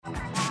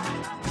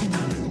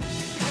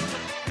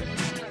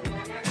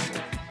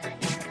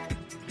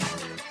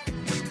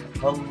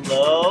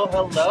Hello,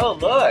 hello,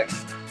 look.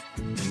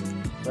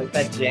 Like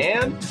that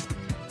jam?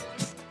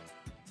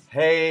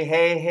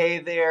 Hey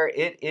there.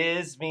 It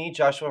is me,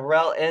 Joshua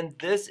Harrell, and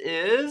this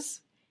is...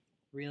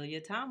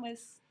 Relia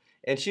Thomas.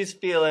 And she's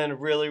feeling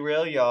really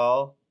real,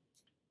 y'all.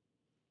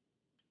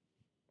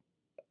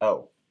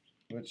 Oh.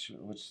 Which...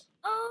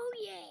 Oh,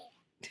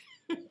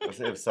 yeah.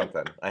 It was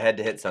something. I had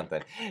to hit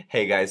something.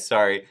 Hey, guys,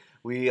 sorry.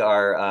 We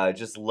are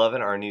just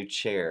loving our new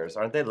chairs.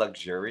 Aren't they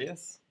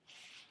luxurious?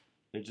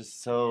 They're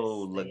just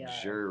so Yes, they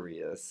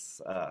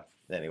luxurious.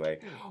 Anyway,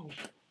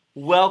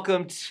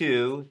 welcome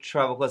to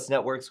Travel Quest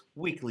Network's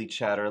Weekly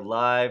Chatter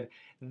Live.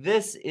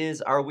 This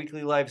is our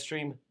weekly live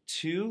stream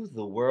to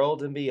the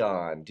world and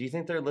beyond. Do you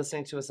think they're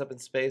listening to us up in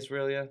space,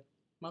 Relia?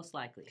 Most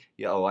likely.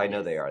 Yeah, I know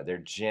Yes. they are. They're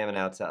jamming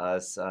out to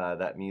us,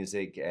 that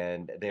music,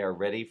 and they are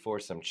ready for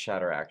some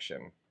chatter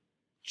action.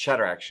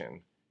 Chatter action.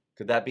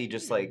 Could that be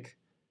just like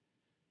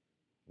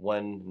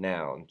one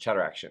noun?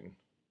 Chatter action.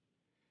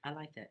 I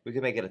like that. We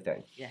could make it a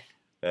thing. Yeah.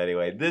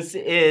 Anyway, this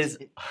is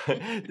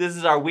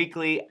our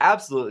weekly,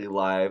 absolutely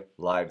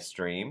live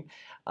stream,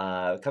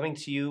 coming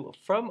to you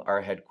from our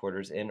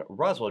headquarters in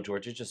Roswell,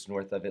 Georgia, just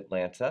north of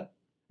Atlanta.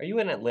 Are you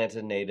an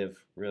Atlanta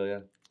native,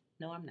 Relia?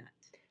 No, I'm not.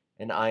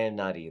 And I am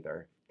not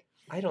either.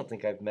 I don't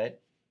think I've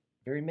met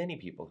very many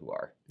people who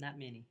are. Not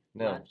many.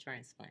 No. A lot of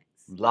transplants.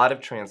 A lot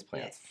of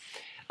transplants.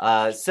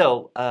 Yes.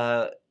 So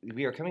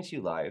we are coming to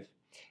you live.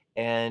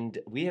 And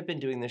we have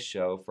been doing this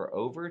show for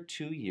over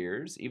 2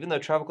 years, even though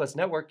Travel Quest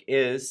Network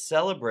is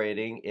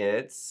celebrating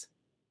its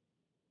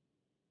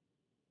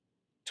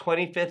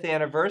 25th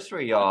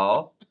anniversary,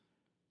 y'all.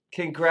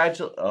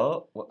 Congratulations.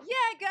 Oh.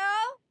 Yeah,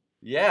 girl.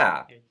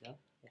 Yeah. There you go.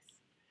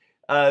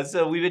 Yes.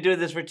 So we've been doing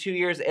this for 2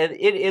 years, and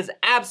it is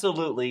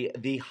absolutely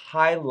the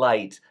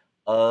highlight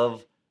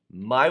of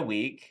my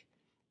week.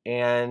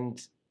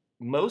 And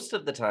most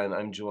of the time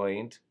I'm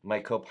joined, my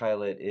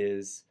co-pilot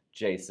is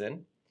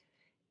Jason.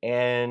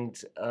 And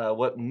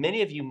what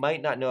many of you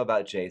might not know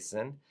about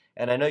Jason,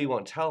 and I know you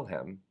won't tell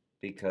him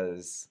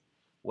because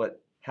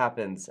what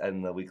happens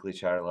in the Weekly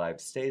Chatter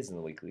Live stays in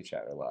the Weekly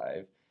Chatter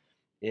Live,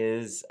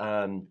 is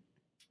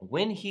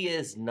when he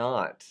is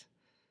not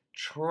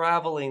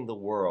traveling the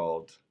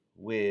world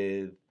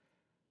with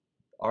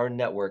our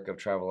network of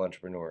travel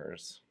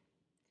entrepreneurs,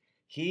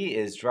 he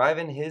is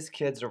driving his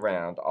kids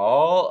around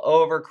all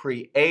over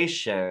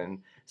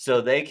creation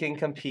so they can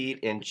compete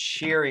in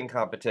cheering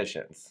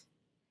competitions.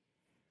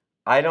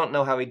 I don't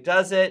know how he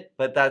does it,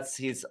 but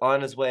he's on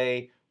his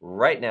way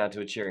right now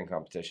to a cheering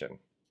competition.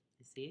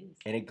 Yes, he is.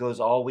 And it goes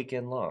all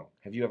weekend long.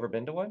 Have you ever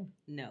been to one?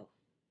 No.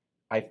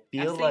 I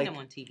feel I've seen like him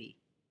on TV.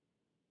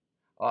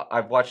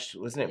 I've watched,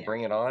 wasn't it Yeah.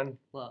 Bring It On?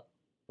 Well,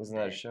 Wasn't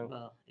that a show?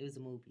 Well, it was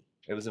a movie.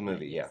 It was a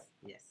movie, yeah.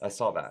 Yes. I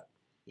saw that.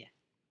 Yeah.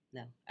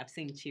 No, I've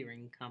seen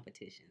cheering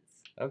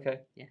competitions. Okay.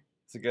 Yeah.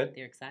 Is it good?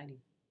 They're exciting.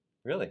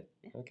 Really?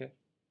 Yeah. Okay.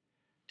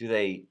 Do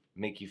they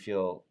make you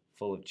feel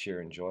full of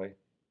cheer and joy?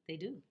 They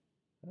do.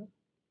 Huh.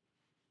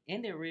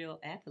 And they're real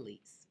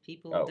athletes.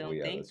 People Oh, don't well,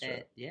 yeah, think that's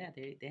true. that,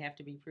 they have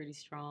to be pretty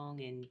strong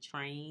and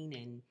train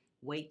and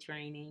weight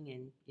training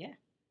and, yeah.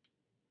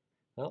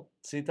 Well,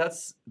 see,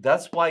 that's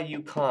why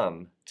you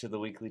come to the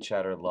Weekly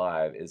Chatter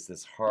Live, is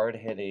this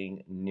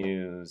hard-hitting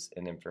news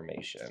and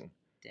information.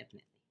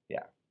 Definitely.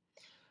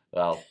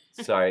 Well,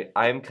 sorry,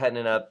 I'm cutting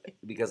it up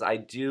because I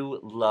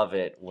do love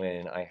it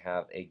when I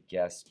have a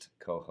guest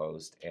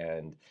co-host,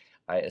 and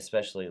I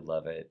especially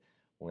love it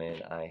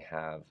when I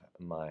have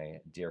my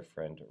dear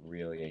friend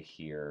Relia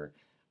here,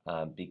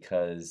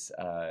 because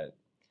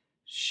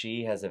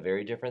she has a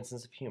very different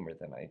sense of humor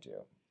than I do.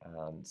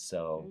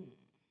 So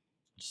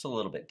just a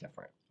little bit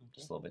different. Okay.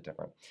 Just a little bit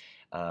different.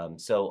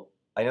 So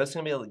I know it's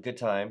going to be a good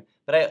time,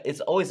 but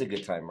it's always a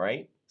good time,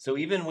 right? So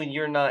even when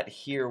you're not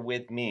here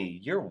with me,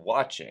 you're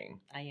watching.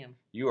 I am.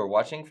 You are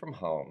watching from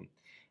home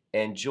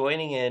and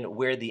joining in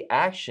where the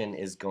action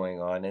is going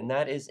on, and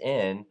that is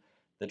in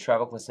the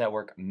Travel Quest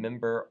Network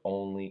members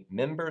only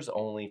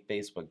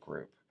Facebook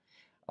group.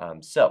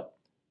 So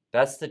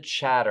that's the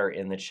chatter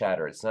in the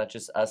chatter. It's not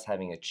just us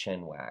having a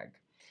chin wag.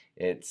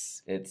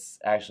 It's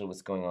actually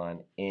what's going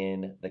on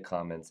in the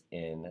comments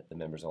in the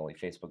members only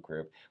Facebook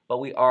group. But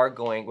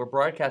we're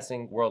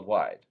broadcasting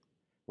worldwide.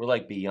 We're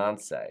like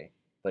Beyonce.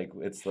 Like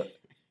it's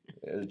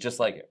just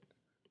like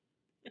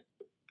it.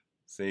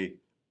 See,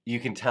 you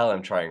can tell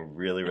I'm trying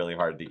really, really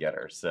hard to get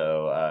her.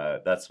 So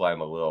that's why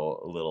I'm a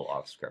little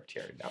off script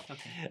here now.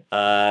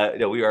 Okay.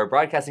 No, we are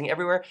broadcasting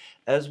everywhere,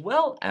 as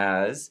well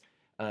as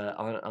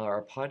on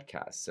our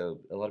podcast.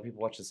 So a lot of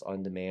people watch this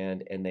on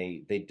demand, and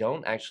they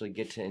don't actually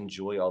get to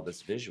enjoy all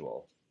this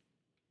visual.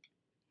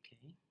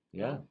 Okay.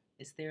 Yeah. Well,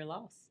 it's their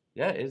loss.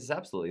 Yeah, it is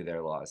absolutely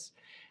their loss.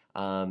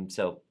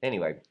 So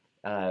anyway,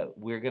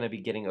 we're going to be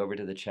getting over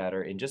to the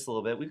chatter in just a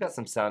little bit. We've got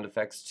some sound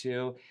effects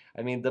too.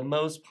 I mean, the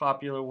most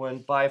popular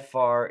one by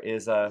far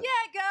is Yeah,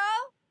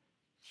 girl.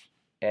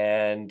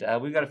 and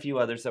we've got a few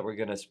others that we're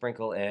going to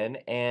sprinkle in.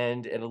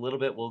 And in a little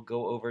bit, we'll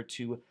go over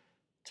to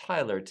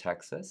Tyler,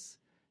 Texas,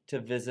 to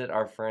visit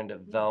our friend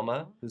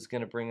Velma, who's going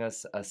to bring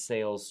us a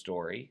sales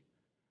story.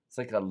 It's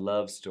like a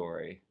love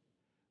story.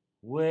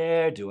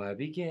 Where do I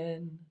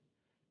begin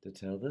to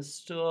tell the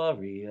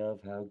story of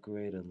how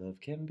great a love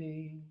can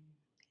be?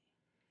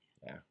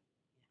 Yeah.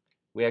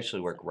 We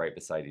actually work right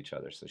beside each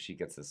other, so she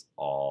gets this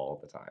all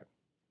the time.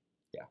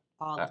 Yeah.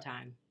 All the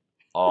time.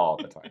 All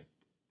the time.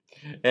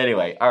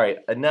 Anyway, all right,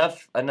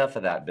 enough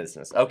of that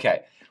business.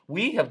 Okay,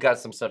 we have got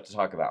some stuff to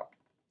talk about.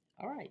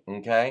 All right.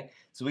 Okay,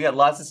 so we got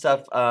lots of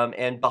stuff,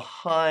 and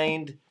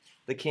behind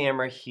the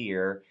camera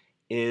here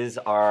is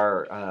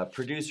our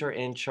producer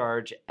in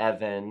charge,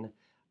 Evan,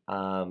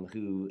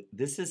 he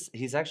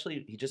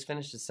just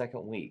finished his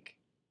second week,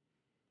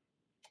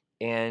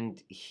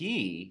 and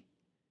he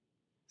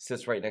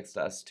sits right next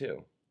to us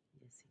too.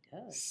 Yes, he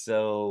does.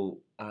 So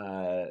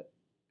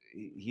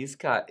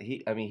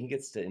he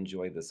gets to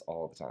enjoy this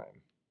all the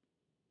time.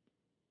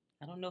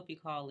 I don't know if you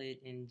call it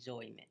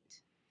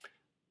enjoyment.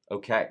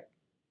 Okay.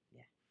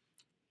 Yeah.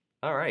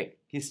 All right.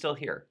 He's still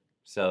here.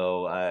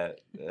 So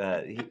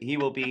he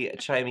will be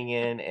chiming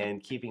in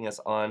and keeping us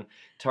on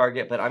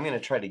target. But I'm going to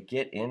try to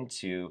get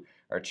into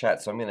our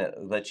chat. So I'm going to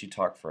let you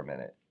talk for a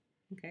minute.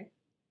 Okay.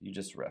 You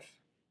just riff.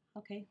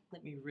 Okay.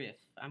 Let me riff.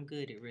 I'm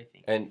good at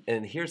riffing.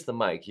 And here's the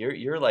mic.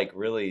 You're like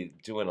really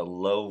doing a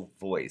low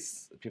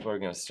voice. People are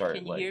going to start.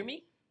 Can you hear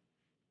me?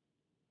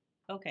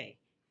 Okay.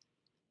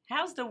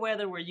 How's the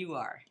weather where you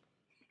are?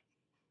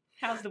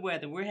 How's the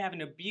weather? We're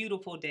having a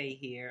beautiful day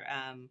here.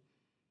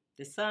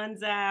 The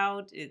sun's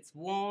out, it's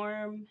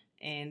warm,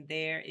 and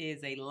there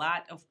is a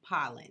lot of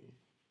pollen.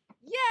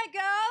 Yeah,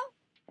 go.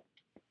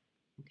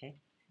 Okay.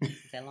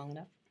 Is that long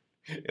enough?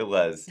 It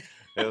was.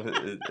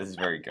 It was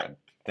very good.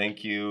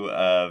 Thank you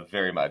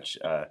very much.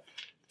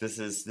 This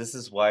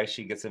is why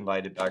she gets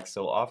invited back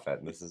so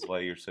often. This is why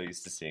you're so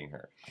used to seeing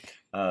her.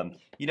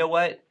 You know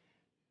what?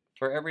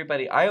 For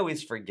everybody, I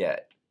always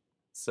forget.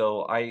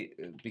 So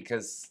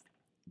because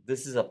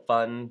this is a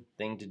fun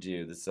thing to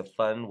do. This is a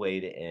fun way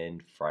to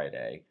end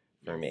Friday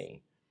for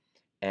me.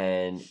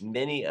 And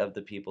many of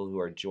the people who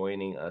are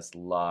joining us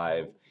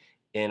live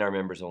in our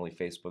members only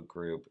Facebook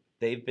group,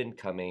 they've been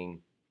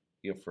coming,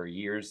 for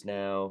years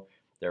now.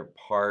 They're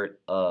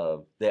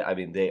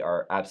they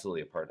are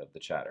absolutely a part of the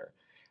chatter.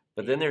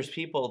 But then there's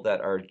people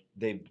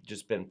they've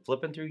just been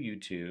flipping through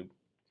YouTube.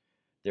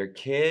 Their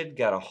kid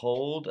got a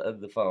hold of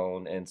the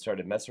phone and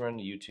started messing around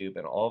YouTube,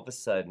 and all of a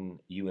sudden,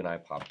 you and I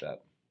popped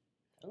up.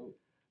 Oh.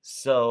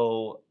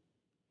 So,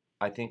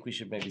 I think we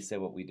should maybe say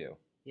what we do.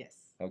 Yes.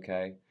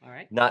 Okay. All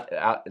right.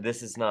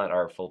 This is not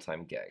our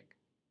full-time gig.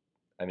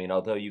 I mean,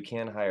 although you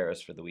can hire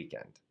us for the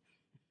weekend.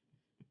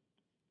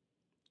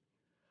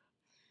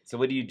 So,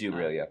 what do you do,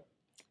 Relia?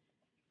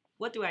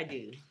 What do I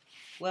do?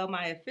 Well,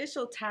 my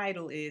official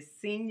title is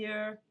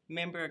Senior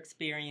Member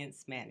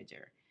Experience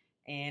Manager.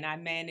 And I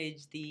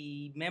manage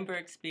the member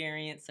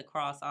experience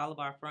across all of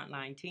our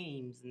frontline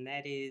teams. And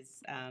that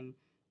is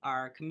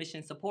our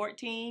commission support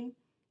team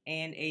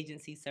and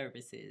agency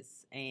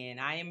services. And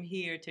I am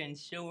here to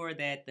ensure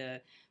that the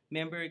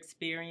member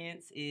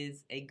experience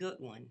is a good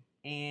one.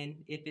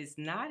 And if it's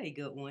not a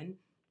good one,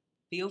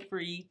 feel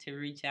free to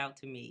reach out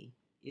to me.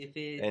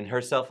 And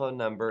her cell phone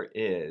number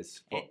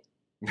is...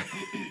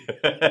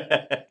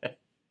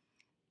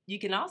 You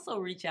can also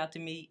reach out to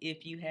me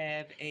if you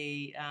have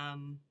a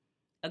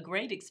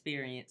great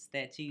experience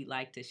that you'd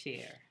like to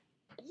share.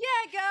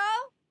 Yeah,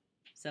 go.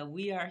 So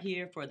we are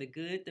here for the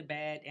good, the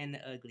bad, and the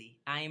ugly.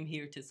 I am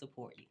here to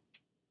support you.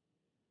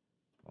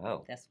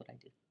 Wow. That's what I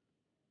do.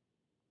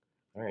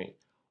 All right.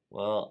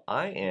 Well,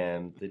 I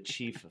am the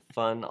Chief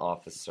Fun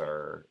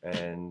Officer,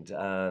 and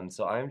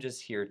so I'm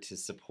just here to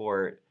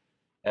support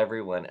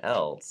everyone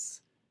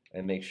else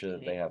and make sure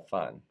that they have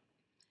fun.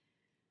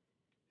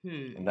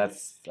 And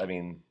that's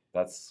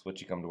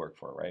what you come to work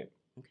for, right?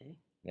 Okay.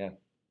 Yeah.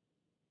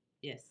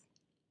 Yes.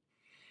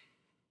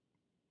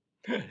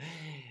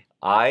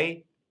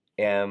 I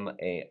am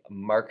a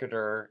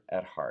marketer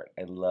at heart.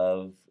 I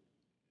love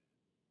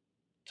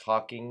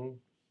talking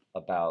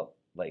about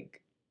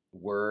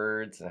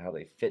words and how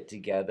they fit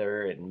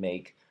together and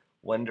make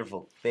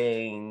wonderful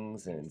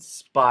things and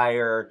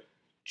inspire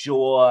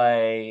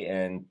joy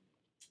and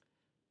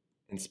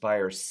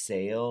inspire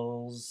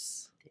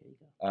sales. There you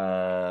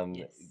go.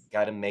 Yes.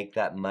 Got to make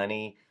that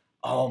money.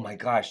 Oh my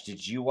gosh,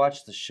 did you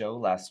watch the show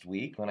last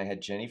week when I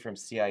had Jenny from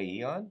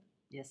CIE on?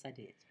 Yes, I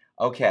did.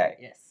 Okay.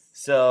 Yes.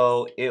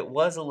 So it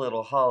was a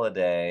little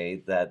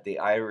holiday that the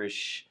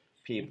Irish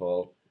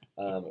people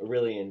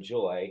really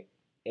enjoy.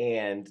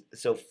 And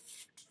so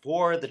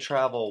for the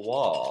travel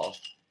wall,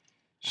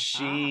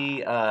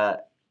 she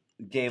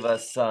gave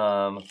us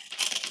some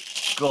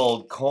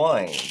gold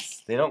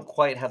coins. They don't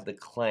quite have the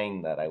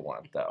clang that I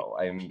want, though.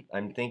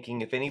 I'm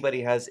thinking if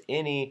anybody has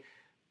any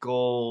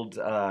gold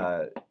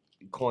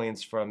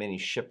coins from any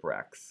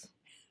shipwrecks,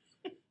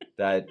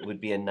 that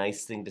would be a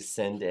nice thing to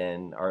send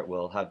in.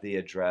 We'll have the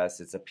address.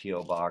 It's a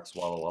P.O. Box,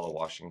 Walla Walla,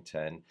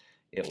 Washington.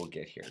 It will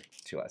get here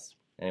to us.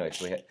 Anyway,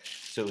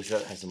 so we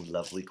have some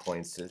lovely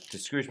coins to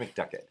Scrooge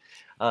McDucket.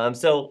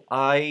 So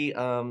I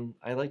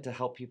like to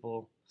help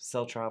people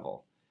sell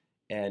travel,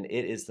 and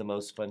it is the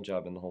most fun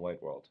job in the whole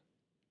wide world,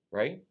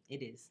 right?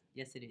 It is.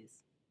 Yes, it is.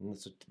 And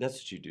that's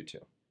what you do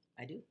too.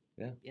 I do.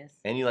 Yeah. Yes,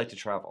 And you like to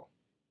travel.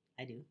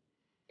 I do.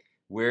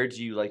 Where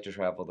do you like to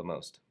travel the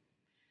most?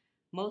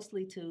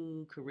 Mostly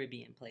to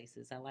Caribbean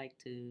places. I like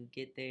to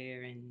get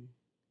there and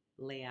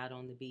lay out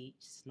on the beach,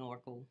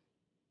 snorkel.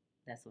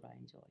 That's what I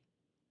enjoy.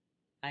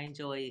 I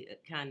enjoy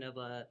kind of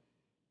a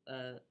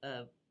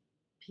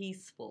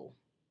peaceful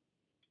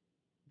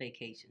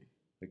vacation.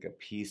 Like a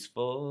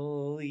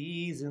peaceful,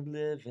 easy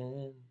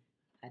living.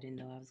 I didn't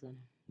know I was gonna.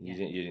 You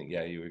didn't,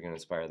 yeah, you were going to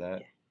inspire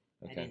that?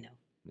 Yeah, I didn't know.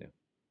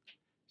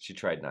 She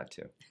tried not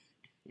to.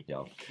 Yeah.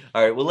 All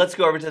right, well, let's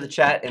go over to the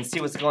chat and see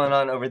what's going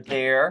on over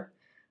there.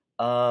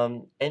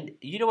 And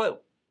you know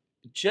what?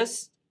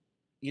 Just,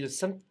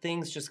 some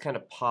things just kind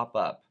of pop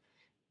up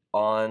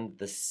on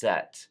the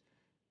set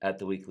at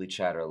the Weekly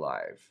Chatter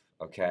Live,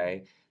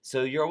 okay?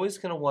 So you're always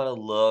going to want to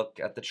look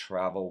at the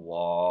travel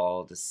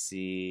wall to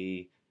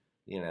see,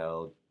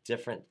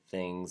 different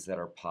things that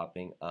are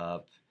popping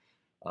up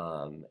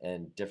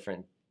and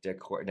different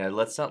decor. Now,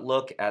 let's not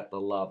look at the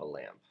lava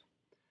lamp.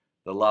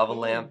 The lava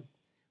lamp,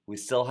 we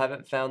still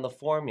haven't found the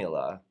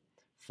formula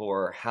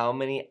for how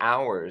many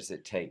hours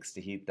it takes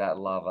to heat that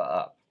lava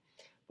up.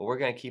 But we're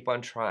going to keep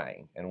on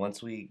trying. And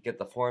once we get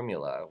the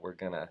formula, we're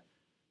going to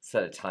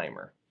set a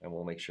timer and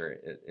we'll make sure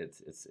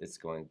it's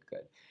going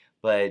good.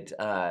 But,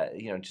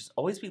 just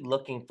always be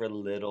looking for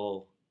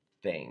little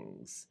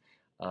things.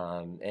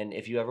 And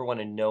if you ever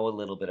want to know a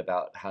little bit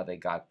about how they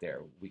got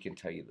there, we can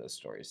tell you those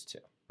stories too,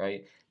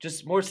 right?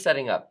 Just more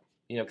setting up,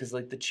 because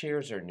like the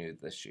chairs are new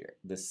this year,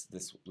 this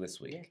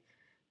week. Yeah.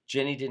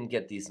 Jenny didn't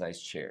get these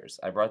nice chairs.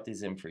 I brought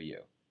these in for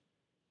you.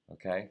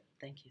 Okay?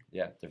 Thank you.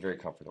 Yeah, they're very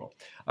comfortable.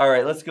 All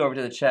right, let's go over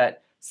to the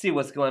chat, see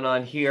what's going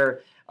on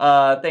here.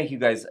 Thank you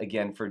guys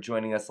again for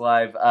joining us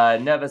live.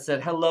 Neva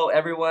said, hello,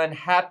 everyone.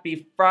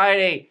 Happy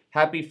Friday.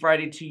 Happy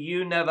Friday to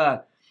you,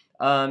 Neva.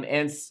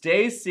 And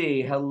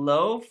Stacy,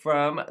 hello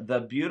from the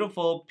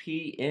beautiful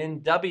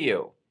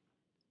PNW.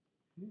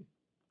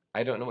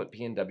 I don't know what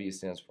PNW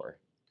stands for.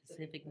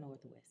 Pacific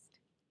Northwest.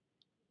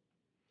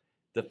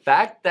 The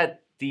fact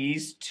that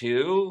these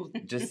two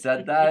just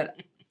said that,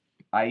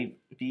 I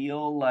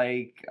feel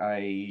like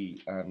I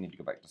need to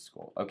go back to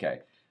school.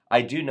 Okay.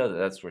 I do know that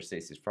that's where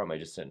Stacy's from.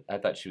 I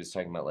thought she was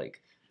talking about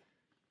like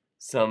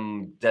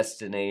some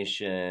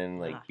destination,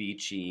 like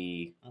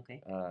beachy.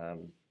 Okay.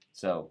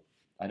 So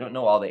I don't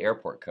know all the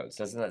airport codes.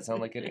 Doesn't that sound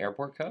like an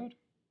airport code?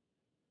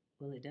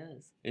 Well, it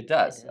does. It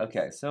does. It does.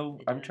 Okay. So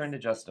It I'm does. trying to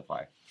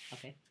justify.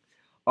 Okay.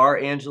 Our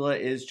Angela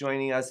is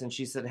joining us, and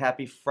she said,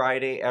 happy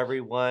Friday,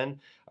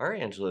 everyone. Our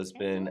Angela's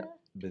been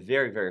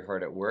very, very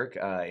hard at work.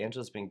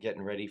 Angela's been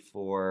getting ready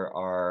for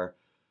our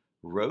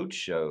road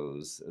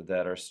shows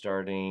that are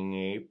starting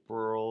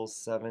April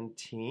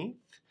 17th.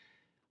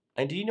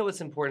 And do you know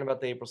what's important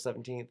about the April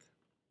 17th?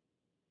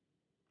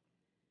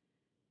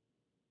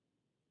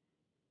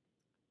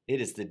 It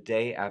is the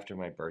day after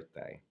my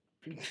birthday.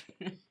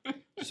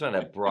 Just want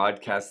to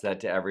broadcast that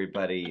to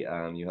everybody.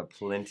 You have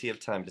plenty of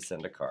time to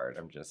send a card.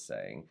 I'm just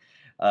saying.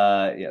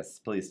 Yes,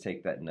 please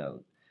take that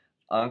note.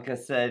 Anka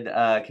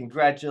said,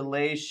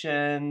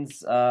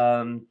 congratulations.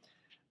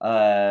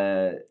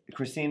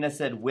 Christina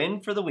said,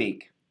 win for the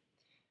week.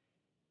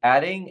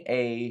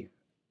 Adding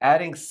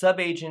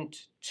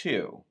subagent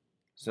 2.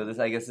 So this,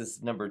 I guess,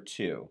 is number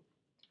 2.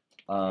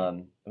 We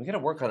got to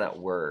work on that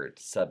word,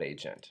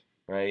 subagent,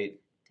 right?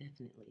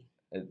 Definitely.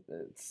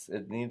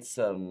 It needs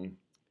some.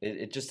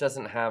 It just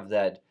doesn't have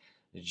that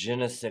je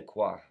ne sais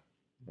quoi,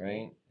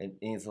 right? It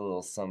needs a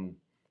little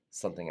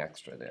something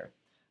extra there.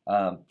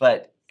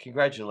 But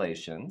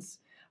congratulations.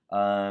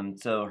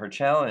 So her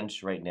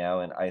challenge right now,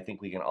 and I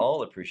think we can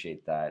all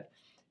appreciate that,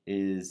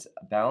 is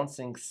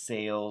balancing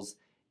sales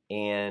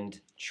and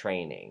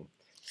training.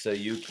 So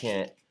you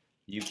can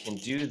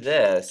do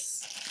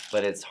this,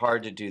 but it's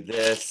hard to do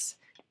this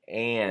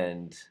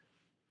and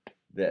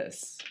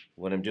this.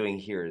 What I'm doing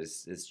here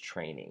is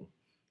training.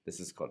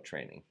 This is called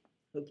training.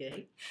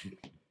 Okay.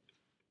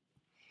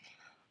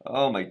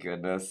 Oh my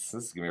goodness.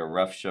 This is going to be a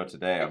rough show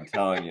today, I'm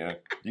telling you.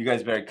 You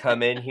guys better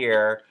come in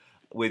here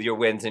with your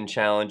wins and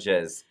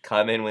challenges.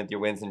 Come in with your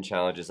wins and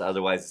challenges.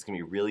 Otherwise, it's going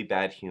to be really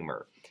bad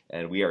humor.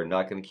 And we are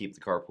not going to keep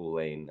the carpool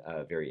lane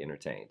very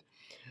entertained.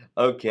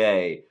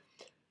 Okay.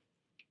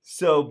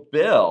 So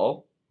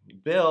Bill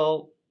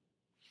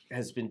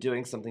has been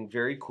doing something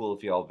very cool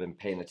if you all have been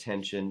paying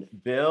attention.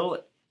 Bill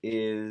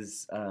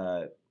is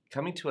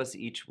coming to us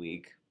each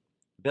week.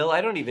 Bill,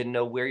 I don't even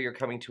know where you're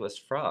coming to us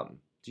from.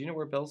 Do you know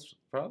where Bill's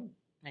from?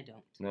 I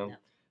don't. No.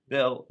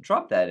 Bill,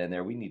 drop that in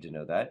there. We need to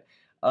know that.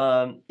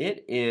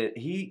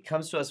 He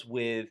comes to us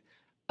with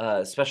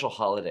special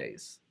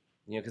holidays,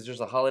 because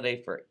there's a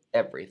holiday for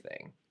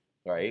everything,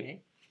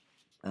 right?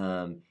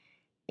 Okay.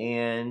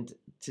 And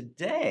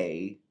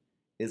today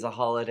is a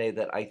holiday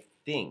that I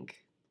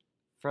think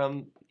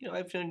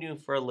I've known you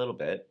for a little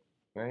bit,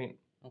 right?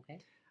 Okay.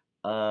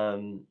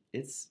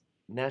 It's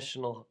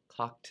National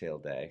Cocktail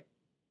Day.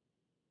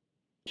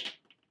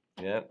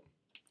 Yep.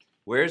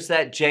 Where's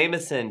that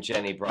Jameson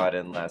Jenny brought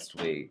in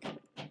last week?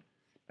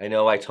 I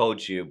know I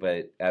told you,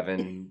 but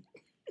Evan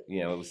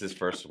it was his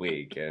first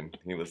week, and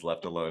he was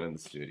left alone in the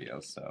studio.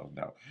 So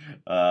no,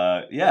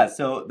 yeah.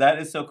 So that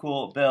is so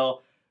cool,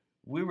 Bill.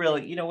 We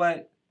really, you know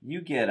what?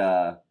 You get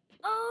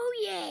Oh,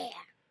 yeah.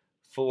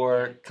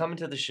 for coming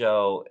to the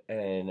show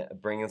and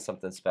bringing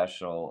something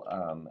special,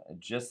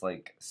 just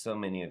like so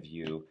many of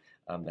you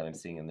that I'm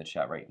seeing in the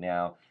chat right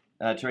now.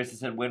 Teresa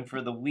said, win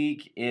for the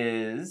week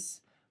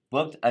is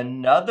booked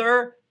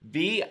another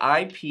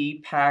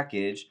VIP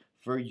package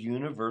for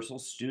Universal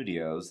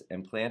Studios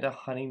and planned a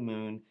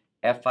honeymoon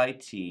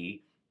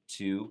FIT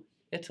to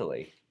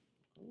Italy.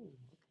 Ooh,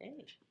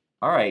 okay.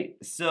 All right,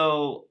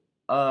 so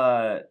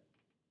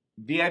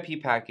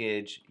VIP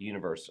package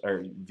Universal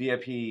or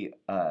VIP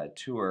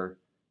tour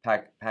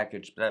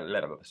package.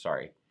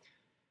 Sorry,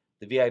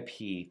 the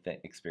VIP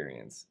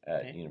experience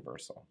at Okay.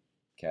 Universal.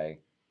 Okay,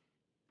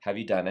 have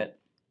you done it?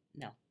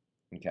 No.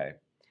 Okay,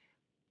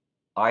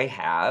 I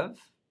have,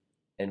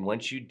 and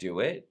once you do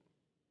it,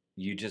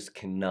 you just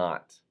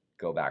cannot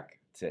go back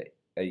to.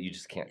 You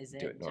just can't Is do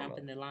that it normally.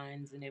 jumping the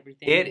lines and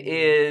everything? It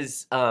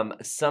is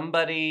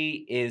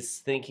somebody is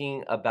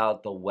thinking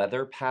about the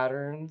weather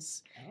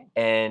patterns Oh,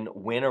 and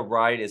when a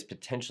ride is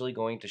potentially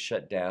going to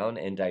shut down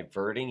and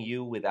diverting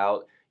you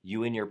without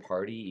you and your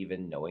party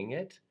even knowing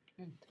it.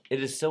 Hmm.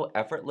 It is so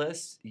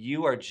effortless.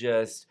 You are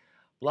just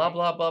blah Okay.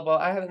 blah blah blah.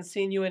 I haven't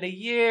seen you in a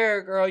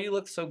year, girl. You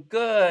look so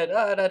good.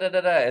 Da da da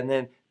da. And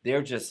then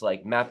they're just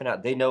like mapping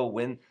out. They know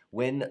when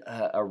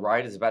a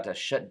ride is about to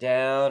shut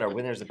down or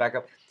when there's a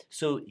backup.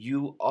 So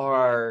you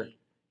are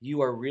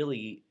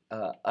really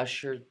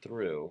ushered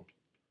through.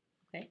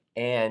 Okay.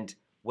 And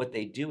what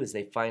they do is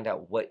they find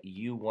out what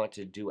you want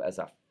to do as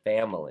a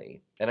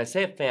family. And I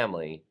say a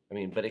family, I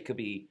mean, but it could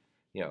be,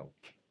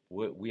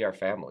 we are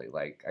family.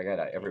 Like I got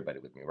everybody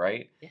with me,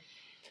 right? Yeah.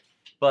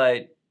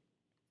 But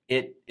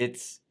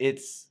it's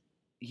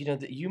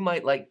that you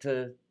might like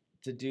to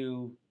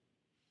do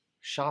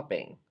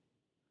shopping,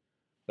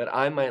 but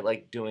I might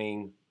like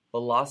doing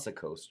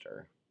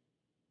Velocicoaster.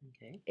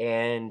 Okay.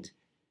 And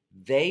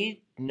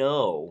they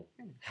know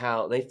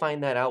how they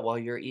find that out while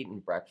you're eating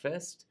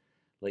breakfast,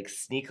 like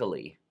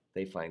sneakily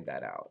they find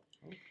that out.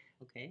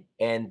 Okay.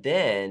 And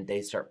then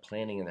they start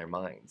planning in their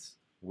minds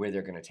where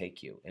they're going to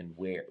take you and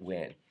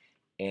when,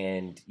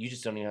 and you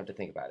just don't even have to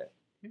think about it.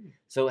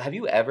 So have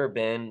you ever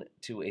been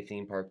to a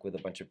theme park with a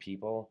bunch of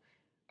people?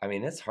 I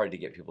mean, it's hard to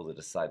get people to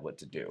decide what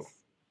to do.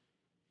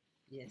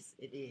 Yes,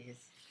 it is.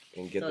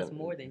 And get So them. it's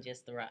more than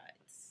just the rides.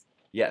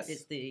 Yes.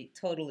 It's the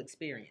total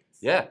experience.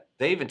 Yeah,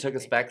 they even took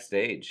us Okay.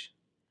 backstage.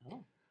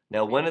 Oh.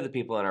 Now, one of the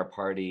people in our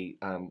party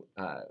kind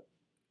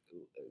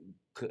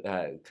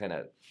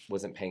of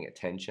wasn't paying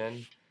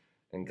attention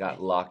and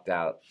got locked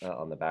out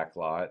on the back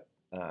lot,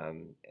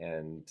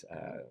 and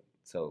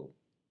so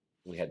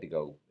we had to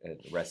go and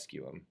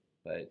rescue him.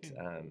 But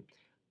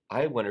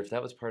I wonder if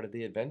that was part of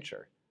the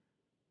adventure.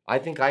 I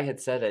think I had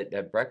said it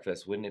at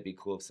breakfast. Wouldn't it be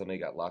cool if somebody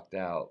got locked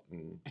out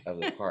of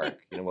the park?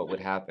 What would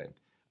happen?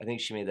 I think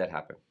she made that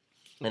happen.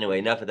 Anyway,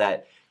 enough of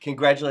that.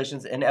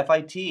 Congratulations and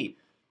FIT.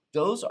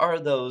 Those are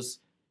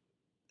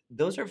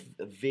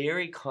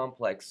very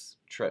complex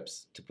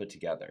trips to put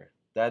together.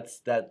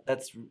 That's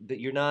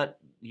you're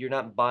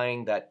not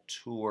buying that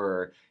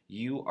tour.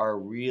 You are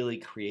really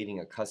creating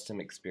a custom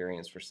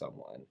experience for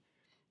someone.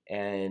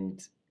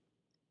 And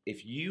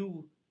if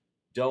you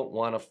don't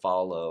want to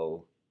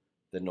follow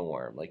the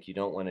norm, like you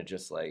don't want to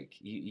just like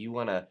you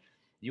want to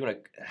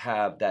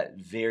have that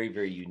very,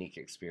 very unique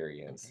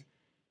experience. Okay.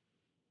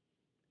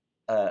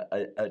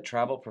 A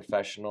travel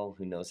professional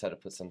who knows how to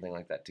put something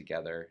like that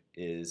together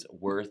is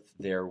worth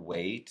their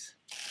weight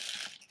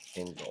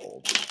in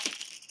gold.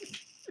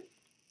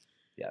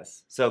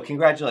 Yes. So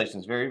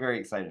congratulations. Very, very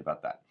excited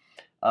about that.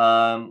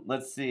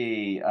 Let's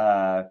see.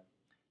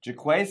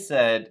 Jaquay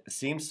said,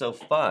 seems so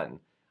fun.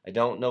 I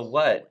don't know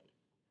what,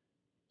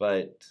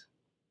 but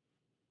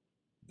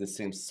this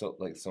seems so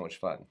much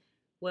fun.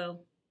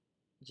 Well,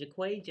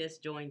 Jaquay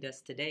just joined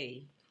us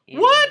today. In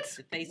What?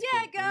 The Facebook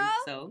Yeah, group, girl.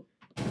 so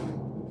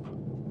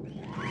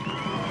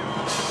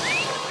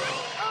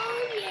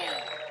Oh,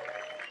 yeah.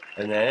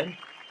 And then,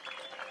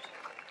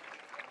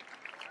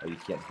 oh, you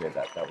can't hear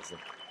that. That was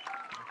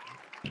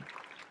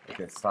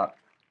okay. Stop.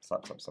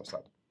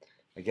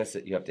 I guess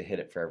you have to hit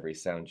it for every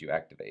sound you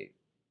activate.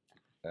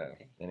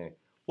 Okay. Anyway,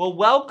 well,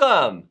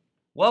 welcome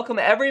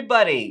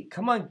everybody.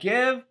 Come on,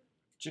 give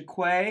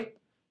Jaquay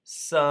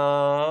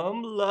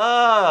some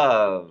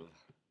love.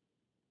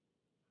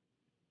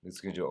 Let's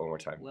gonna do it one more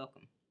time.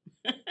 welcome.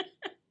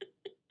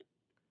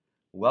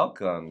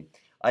 Welcome.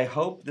 I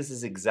hope this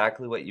is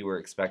exactly what you were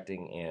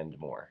expecting and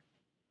more.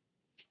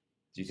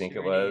 Do you think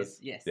Sure it was? is,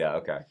 yes. Yeah,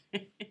 okay.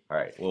 All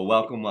right. Well,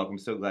 welcome.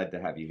 So glad to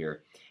have you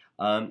here.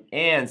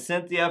 And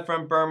Cynthia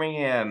from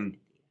Birmingham.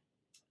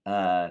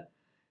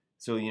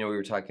 So, we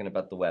were talking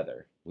about the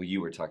weather. Well, you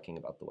were talking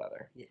about the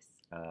weather. Yes.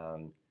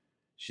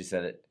 She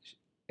said it,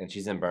 and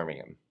she's in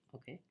Birmingham.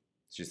 Okay.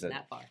 She said,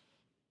 Not far.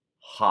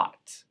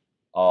 hot,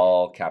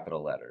 all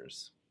capital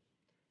letters.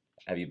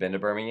 Have you been to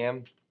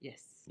Birmingham?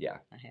 Yes. Yeah.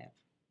 I have.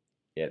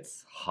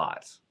 It's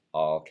hot,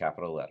 all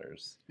capital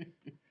letters.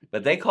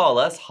 But they call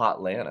us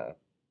Hotlanta.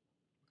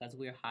 because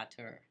we're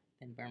hotter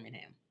than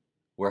Birmingham.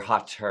 We're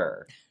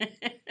hotter.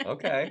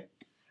 Okay.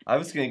 I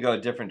was going to go a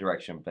different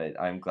direction, but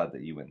I'm glad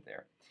that you went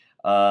there.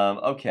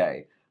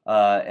 Okay.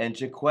 And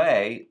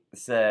Jaquay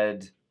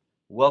said,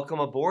 "Welcome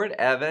aboard,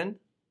 Evan."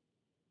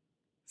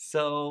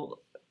 So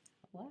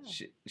Wow.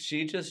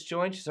 she just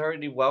joined. She's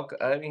already welcome.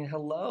 I mean,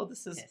 hello.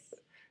 This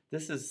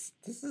Yes.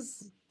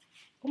 is.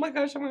 Oh my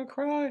gosh, I'm gonna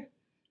cry.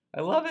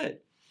 I love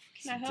it.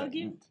 Can I hug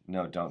you?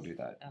 No, don't do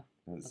that.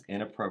 Oh, It's okay.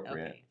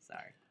 inappropriate. Okay,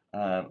 sorry.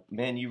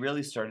 Man, you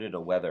really started a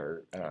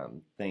weather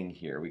thing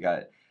here. We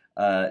got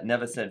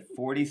Neva said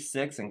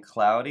 46 and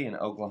cloudy in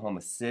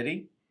Oklahoma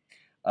City.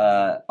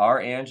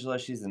 Our Angela,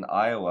 she's in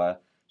Iowa.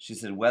 She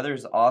said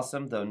weather's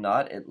awesome, though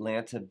not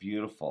Atlanta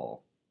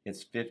beautiful.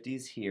 It's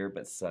 50s here,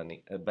 but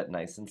sunny, but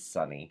nice and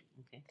sunny.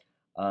 Okay.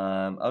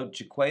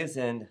 Jaquay is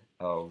in.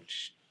 Do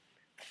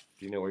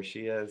you know where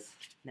she is?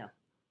 No.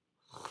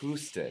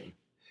 Houston,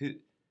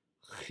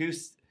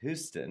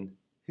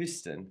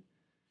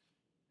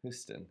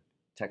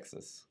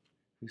 Texas.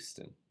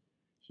 Houston.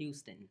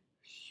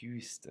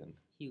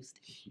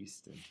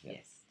 Yeah.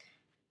 Yes.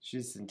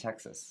 She's in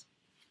Texas.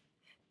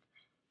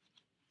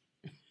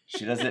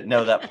 She doesn't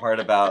know that part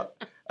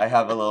about. I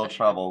have a little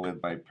trouble with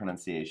my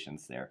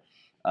pronunciations there.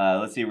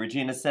 Let's see.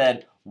 Regina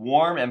said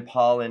warm and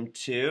pollen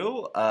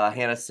too.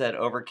 Hannah said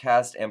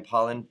overcast and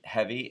pollen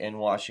heavy in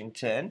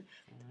Washington.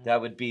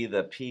 That would be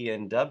the P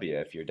and W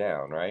if you're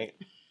down, right?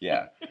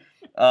 Yeah.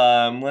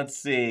 Let's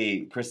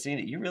see.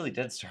 Christina, you really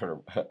did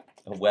start a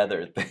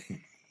weather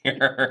thing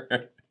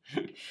here.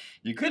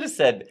 You could have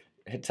said,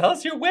 tell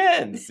us your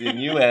wins.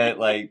 And you had,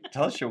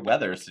 tell us your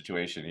weather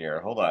situation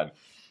here. Hold on.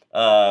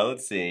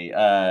 Let's see.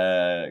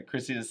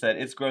 Christina said,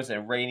 it's gross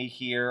and rainy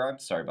here. I'm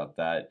sorry about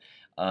that.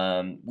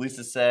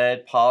 Lisa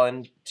said,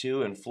 pollen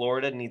too in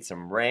Florida, needs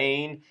some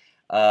rain.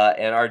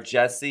 And our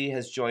Jesse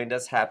has joined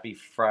us. Happy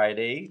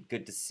Friday.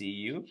 Good to see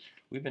you.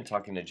 We've been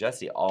talking to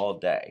Jesse all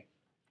day.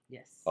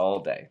 Yes. All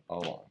day,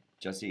 all long.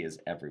 Jesse is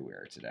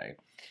everywhere today.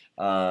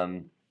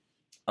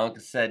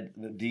 Uncle said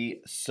the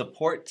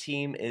support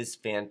team is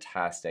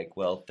fantastic.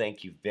 Well,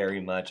 thank you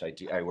very much.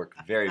 I work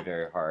very,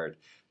 very hard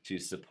to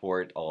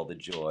support all the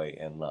joy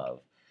and love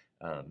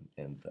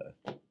and the.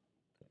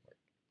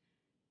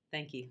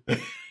 Thank you.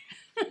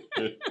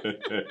 Yeah,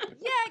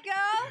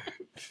 girl.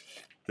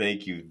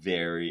 Thank you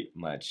very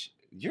much.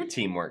 Your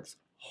team works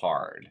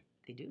hard.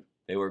 They do.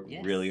 They work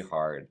Yes. really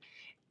hard,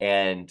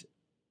 and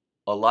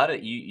a lot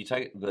of you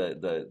talk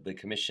the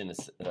commission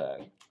is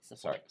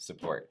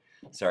support.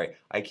 Sorry,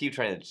 I keep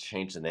trying to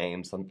change the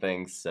names on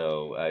things,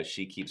 so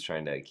she keeps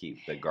trying to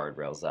keep the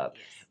guardrails up.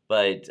 Yes.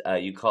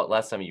 But you called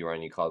last time you were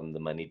on. You called them the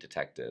Money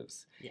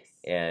Detectives, Yes.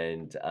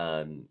 and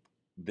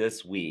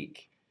this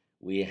week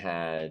we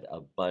had a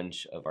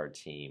bunch of our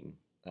team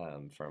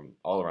from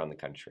all around the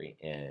country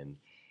in.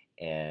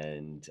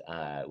 And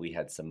we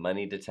had some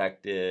money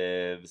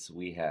detectives.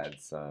 We had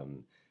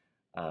some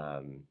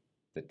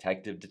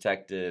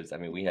detectives. I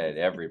mean, we had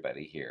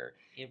everybody here.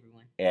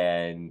 Everyone.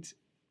 And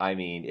I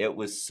mean, it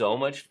was so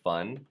much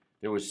fun.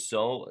 There was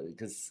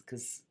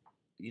because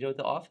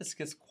the office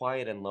gets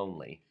quiet and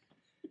lonely.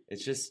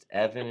 It's just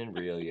Evan and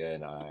Relia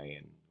and I,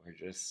 and we're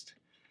just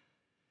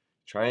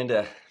trying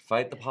to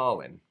fight the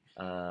pollen.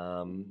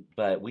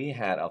 But we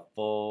had a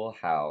full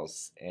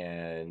house,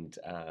 and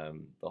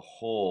the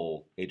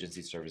whole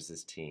agency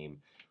services team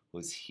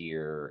was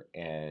here,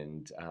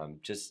 and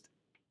just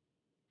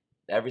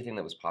everything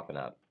that was popping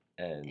up,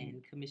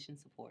 And commission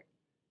support.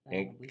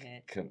 and We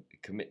had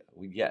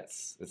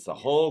yes, it's the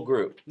whole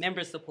group.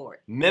 member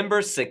support.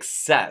 Member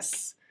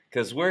success,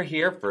 because we're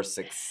here for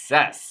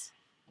success.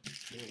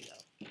 There we go.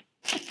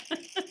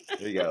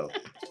 There you go.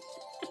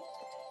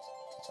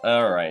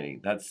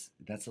 Alrighty,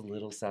 that's a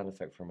little sound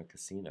effect from a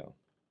casino.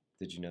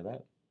 Did you know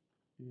that?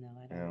 No,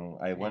 I don't. No,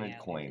 I wanted Yeah,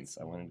 coins.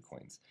 I casinos. wanted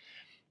coins.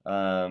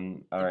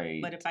 All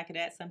right. But if I could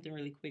add something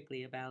really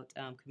quickly about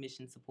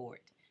commission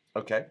support.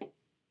 Okay.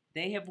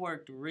 They have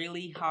worked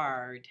really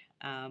hard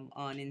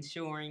on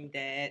ensuring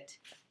that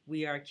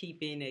we are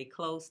keeping a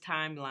close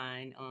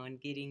timeline on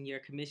getting your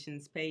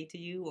commissions paid to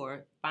you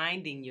or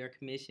finding your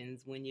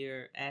commissions when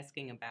you're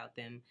asking about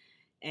them.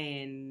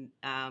 And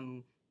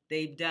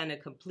they've done a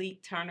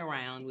complete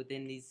turnaround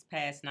within these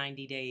past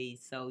 90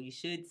 days. So you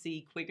should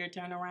see quicker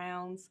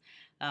turnarounds.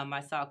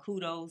 I saw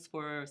kudos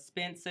for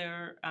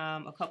Spencer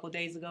a couple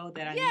days ago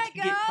that I need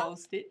to get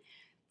posted.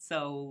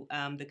 So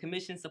the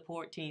commission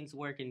support team's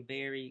working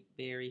very,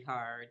 very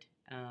hard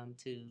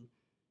to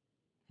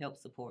help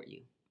support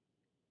you.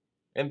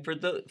 And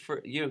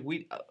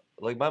we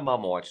like my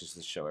mama watches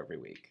this show every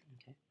week.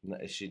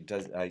 Okay. She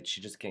does.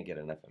 She just can't get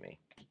enough of me,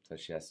 so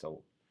she has to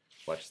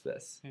watch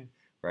this, Hmm.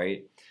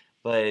 right?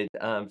 But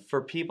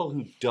for people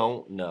who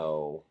don't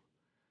know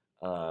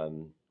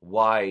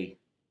why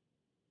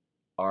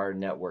our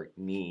network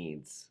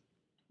needs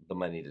the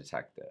Money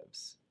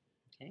Detectives,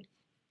 Okay.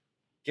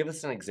 give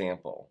us an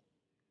example.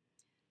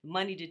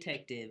 Money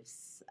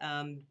detectives.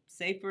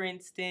 Say, for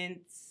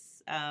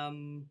instance,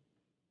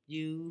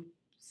 you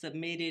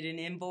submitted an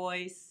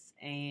invoice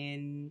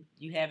and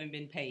you haven't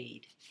been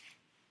paid.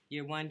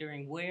 you're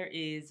wondering, where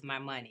is my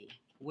money?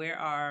 Where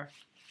are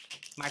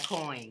my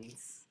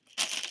coins?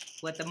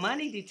 What the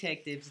money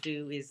detectives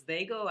do is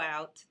they go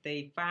out,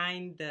 they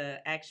find the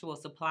actual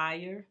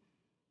supplier,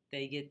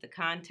 they get the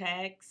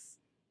contacts,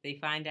 they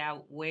find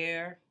out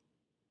where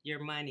your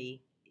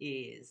money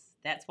is.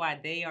 That's why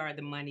they are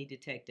the money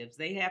detectives.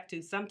 They have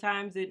to,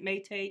 sometimes it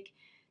may take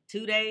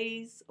 2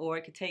 days or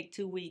it could take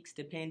 2 weeks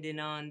depending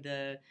on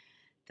the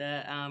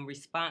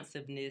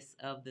responsiveness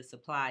of the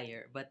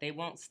supplier, but they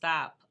won't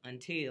stop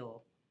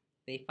until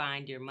they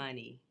find your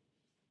money.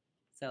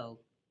 So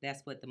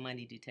that's what the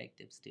money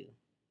detectives do.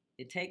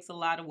 It takes a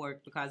lot of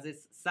work because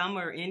some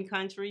are in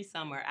country,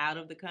 some are out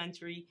of the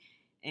country,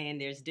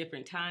 and there's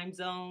different time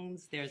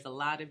zones. There's a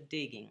lot of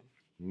digging.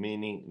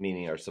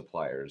 Meaning our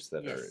suppliers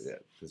that Yes.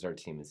 are, because our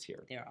team is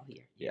here. They're all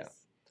here. Yeah.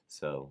 Yes.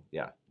 So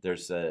yeah,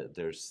 there's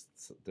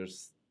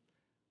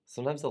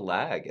sometimes a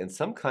lag. In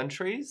some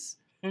countries,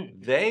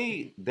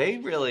 they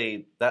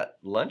really, that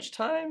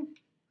lunchtime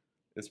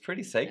is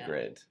pretty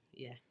sacred.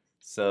 Yeah.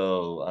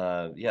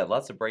 So yeah,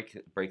 lots of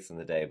breaks in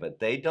the day, but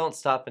they don't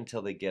stop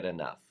until they get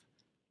enough.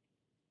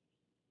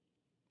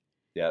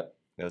 Yep,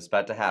 it was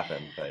about to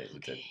happen, but it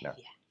Okay. didn't. No.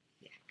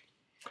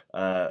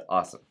 Yeah.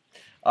 Awesome.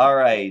 All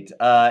right,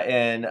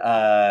 and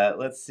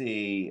let's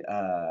see.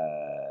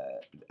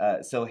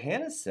 So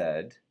Hannah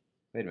said,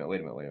 wait a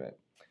minute.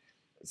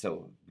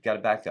 So we got to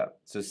back up.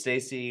 So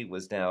Stacy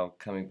was now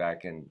coming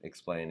back and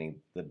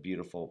explaining the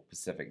beautiful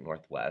Pacific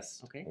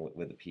Northwest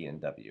with the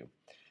PNW.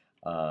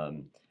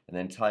 And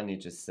then Tanya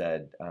just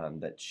said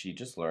that she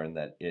just learned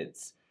that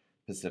it's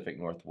Pacific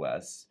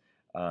Northwest.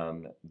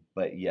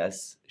 But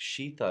yes,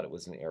 she thought it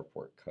was an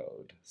airport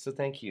code. So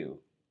thank you,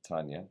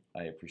 Tanya.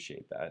 I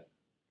appreciate that.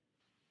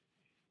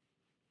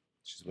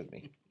 She's with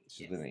me.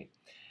 She's with me.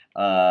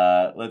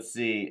 Let's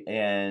see.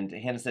 And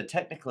Hannah said,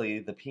 technically,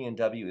 the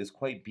PNW is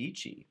quite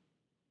beachy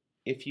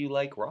if you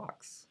like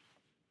rocks.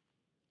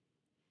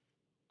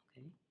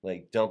 Okay.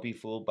 Like, don't be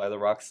fooled by the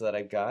rocks that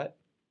I've got.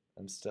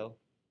 I'm still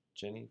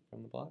Jenny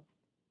from the block.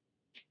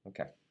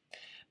 Okay.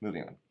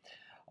 Moving on.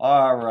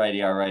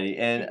 Alrighty.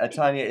 And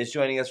Tanya is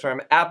joining us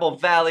from Apple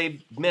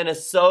Valley,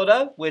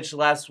 Minnesota, which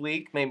last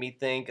week made me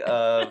think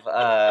of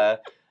the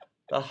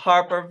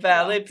Harper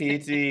Valley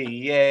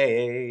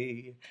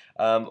PTA,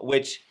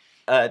 which,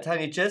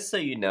 Tanya, just so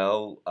you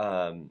know,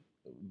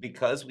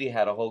 because we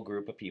had a whole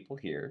group of people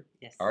here,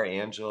 Yes. Our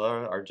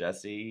Angela, our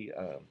Jessie,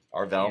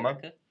 our Velma,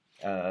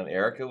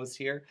 Erica was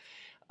here.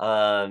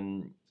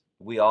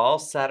 We all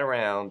sat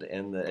around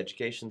in the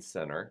education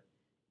center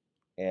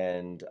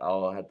and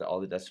all had all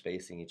the desks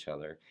facing each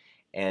other.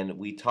 And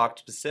we talked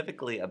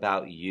specifically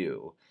about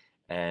you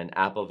and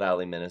Apple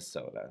Valley,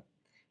 Minnesota.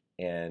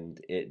 And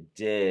it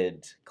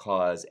did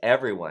cause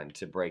everyone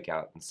to break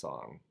out in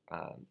song.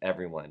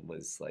 Everyone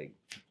was like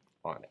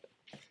on it.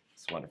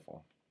 It's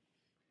wonderful.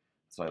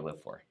 That's what I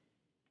live for.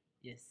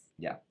 Yes.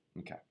 Yeah.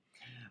 Okay.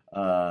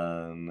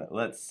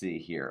 Let's see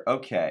here.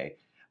 Okay.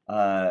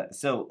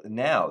 So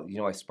now,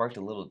 I sparked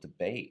a little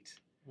debate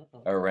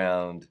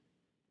around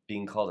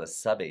being called a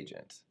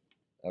subagent.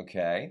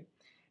 Okay.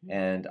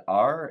 And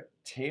our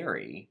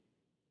Terry,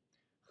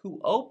 who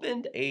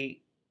opened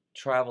a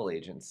travel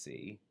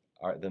agency,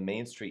 the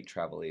Main Street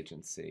Travel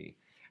Agency,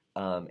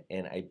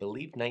 in I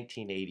believe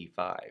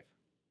 1985.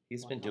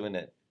 He's been doing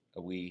it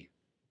a wee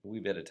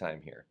bit of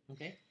time here.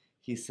 Okay.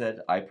 He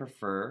said, I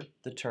prefer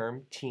the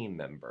term team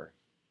member.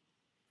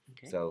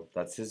 Okay. So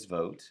that's his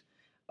vote.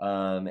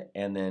 And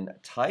then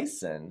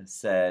Tyson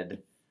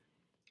said,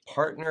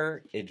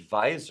 partner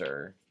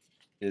advisor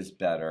is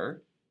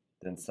better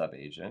than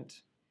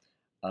subagent.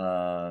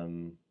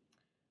 And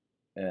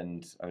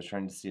I was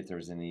trying to see if there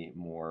was any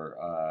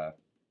more,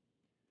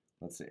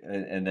 let's see,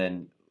 and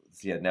then,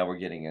 so yeah, now we're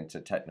getting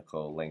into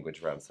technical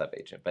language around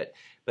subagent, but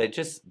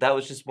just, that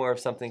was just more of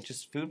something,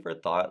 just food for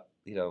thought,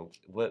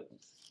 what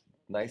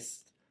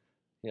nice,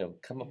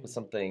 come up with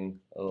something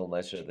a little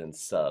nicer than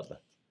sub.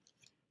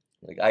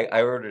 Like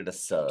I ordered a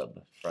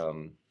sub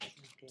from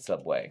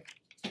Subway.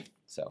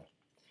 So,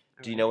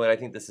 do you know what? I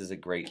think this is a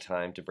great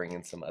time to bring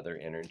in some other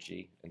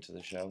energy into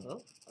the show.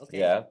 Oh, okay.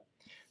 Yeah.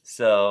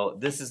 So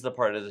this is the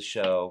part of the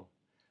show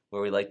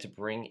where we like to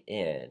bring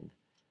in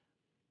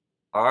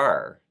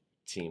our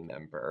team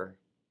member,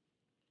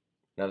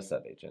 not a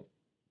subagent,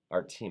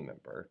 our team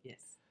member.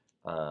 Yes.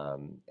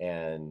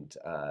 And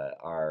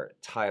our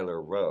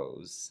Tyler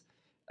Rose,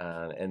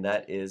 and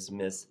that is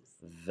Miss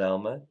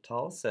Velma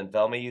Tollison.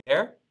 Velma, you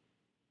there?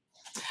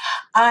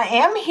 I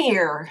am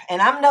here,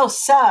 and I'm no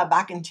sub.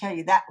 I can tell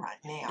you that right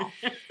now.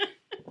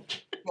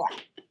 Yeah,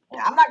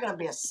 I'm not going to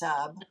be a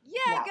sub.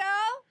 Yeah,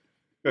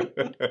 no. Girl.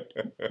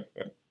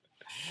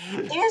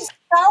 It's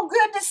so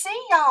good to see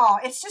y'all.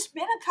 It's just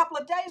been a couple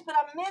of days, but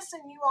I'm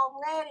missing you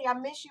already. I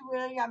miss you,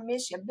 Willie. I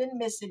miss you. I've been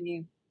missing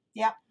you.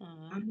 Yep.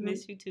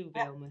 Miss you too,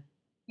 Velma.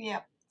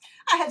 Yep.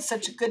 I had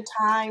such a good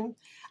time.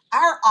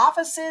 Our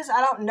offices,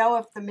 I don't know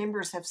if the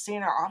members have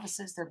seen our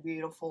offices. They're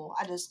beautiful.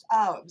 It was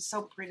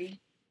so pretty.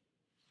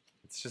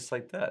 It's just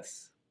like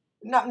this.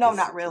 No,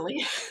 not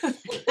really.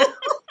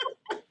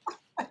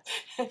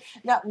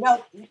 no.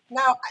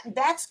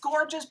 That's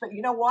gorgeous, but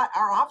you know what?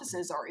 Our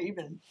offices are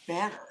even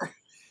better.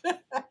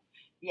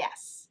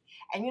 Yes,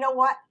 and you know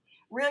what?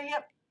 Really,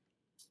 have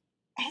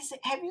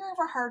you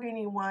ever heard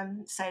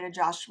anyone say to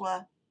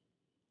Joshua,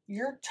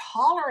 "You're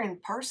taller in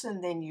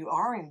person than you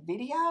are in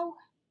video"?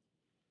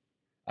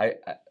 I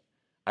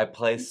I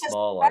play Because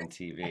small on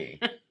TV.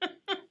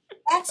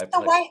 that's I the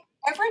play. way.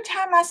 Every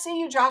time I see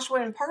you,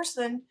 Joshua, in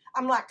person,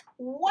 I'm like,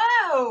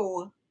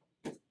 "Whoa,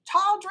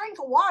 tall drink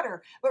of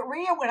water." But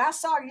Rhea, when I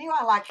saw you,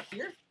 I like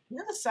you're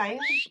the same.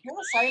 You're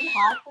the same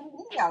height in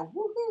video.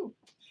 Woohoo!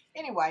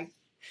 Anyway,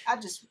 I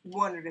just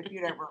wondered if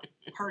you'd ever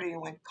heard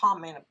anyone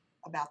comment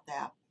about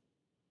that.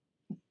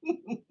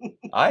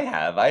 I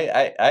have.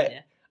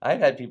 Yeah. I've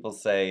had people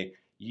say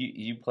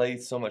you play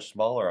so much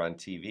smaller on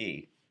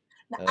TV.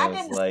 Now, And I I was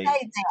didn't like,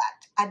 say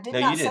that. I did no,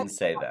 you not say didn't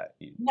say that.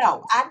 You no.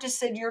 didn't say I just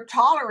said you're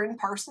taller in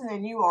person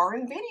than you are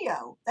in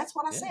video. That's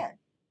what I Yeah, said. I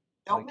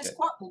Don't like it.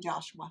 misquote me,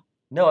 Joshua.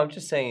 No, I'm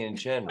just saying in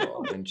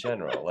general. In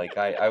general, like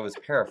I was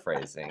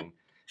paraphrasing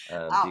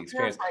the Oh,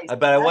 experience. paraphrasing.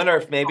 But I That's wonder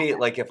if maybe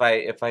like if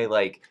I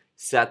like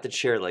sat the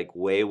chair like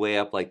way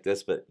up like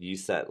this, but you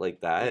sat like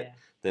Yeah. that,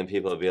 then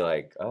people would be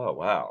like, oh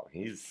wow,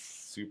 he's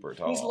super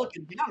he's tall.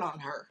 looking down on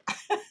her.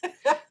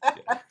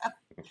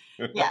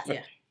 Yeah. Yes.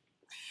 Yeah.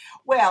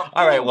 Well,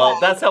 All right, well, anyway,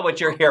 that's not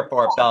what you're here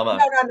for, Thelma.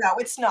 no,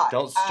 it's not.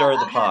 Don't stir the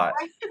I had a pot.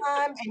 great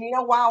time, and you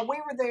know, while we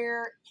were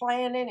there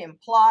planning and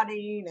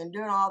plotting and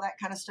doing all that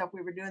kind of stuff,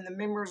 we were doing. The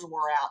members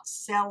were out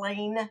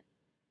selling,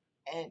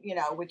 and you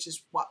know, which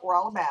is what we're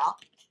all about.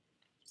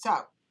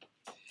 So,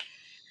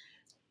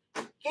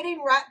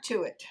 getting right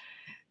to it.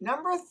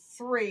 Number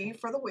 3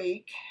 for the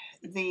week.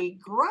 The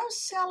gross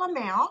sale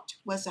amount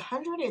was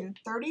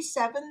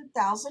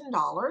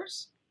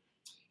 $137,000.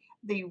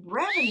 The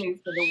revenue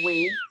for the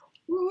week.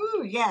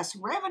 Woo, yes,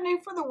 revenue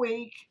for the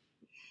week.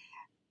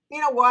 You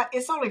know what?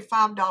 It's only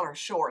 $5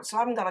 short, so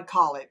I'm going to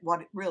call it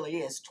what it really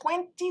is: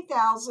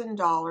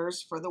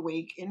 $20,000 for the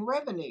week in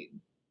revenue.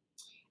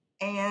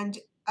 And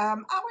I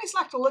always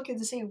like to look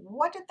and see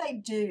what did they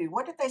do,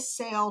 what did they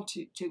sell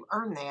to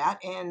earn that.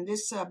 And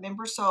this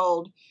member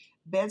sold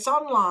Beds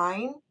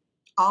Online,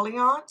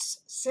 Allianz,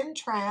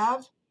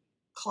 Centrav,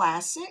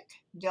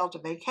 Classic, Delta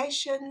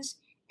Vacations,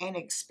 and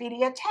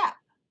Expedia Tap.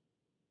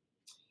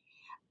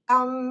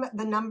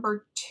 The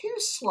number 2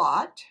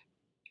 slot.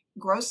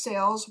 Gross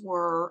sales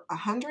were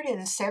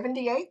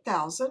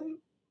 $178,000,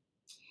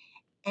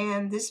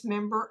 and this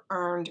member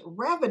earned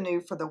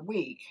revenue for the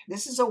week.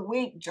 This is a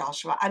week,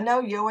 Joshua. I know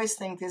you always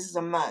think this is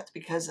a month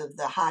because of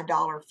the high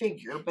dollar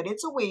figure, but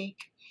it's a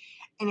week,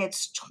 and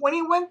it's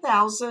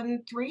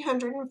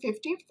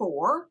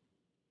 $21,354.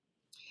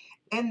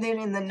 And then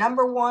in the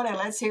number 1, and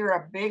let's hear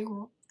a big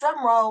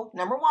drum roll.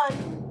 Number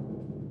 1.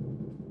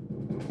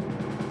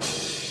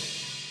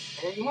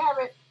 There you have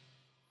it.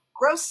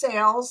 Gross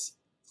sales.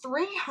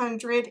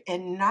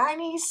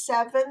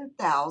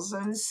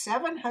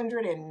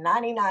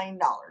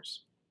 $397,799.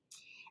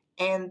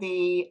 And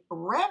the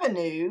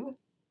revenue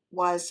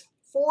was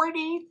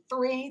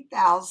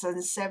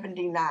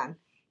 $43,079.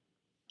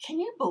 Can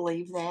you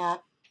believe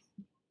that?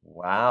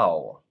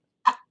 Wow.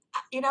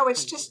 You know,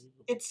 it's just,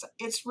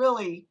 it's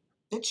really,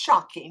 it's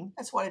shocking.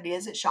 That's what it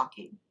is. It's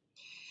shocking.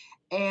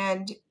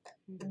 And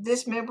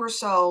this member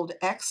sold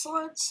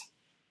Excellence,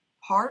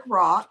 Hard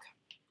Rock,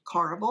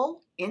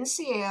 Carnival,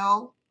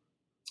 NCL,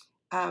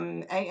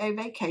 AA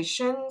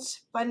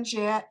Vacations,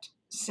 Funjet,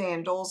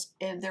 Sandals,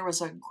 and there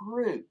was a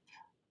group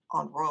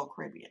on Royal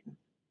Caribbean.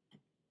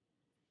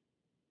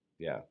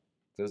 Yeah.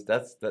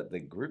 That's the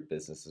group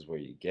business is where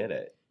you get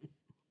it.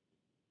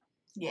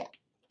 Yeah,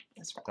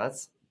 that's right.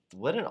 That's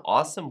what an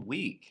awesome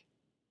week.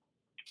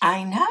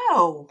 I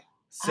know.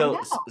 So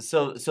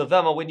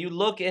Velma, when you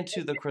look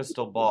into the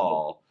crystal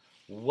ball,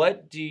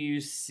 what do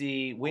you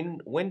see?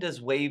 When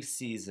does wave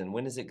season?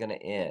 When is it going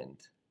to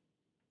end?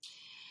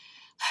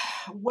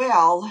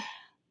 Well,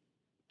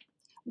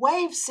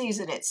 wave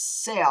season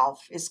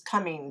itself is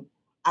coming,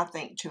 I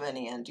think, to an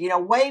end. You know,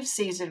 wave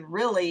season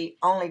really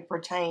only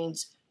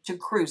pertains to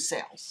cruise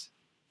sales.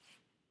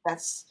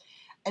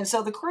 And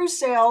so the cruise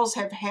sales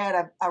have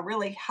had a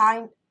really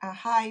high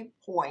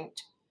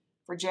point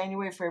for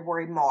January,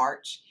 February,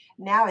 March.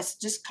 Now it's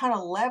just kind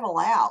of level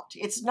out.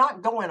 It's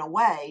not going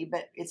away,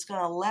 but it's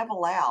going to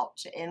level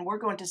out, and we're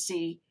going to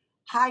see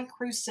high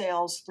cruise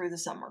sales through the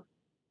summer.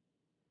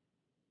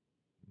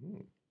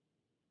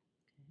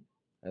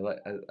 I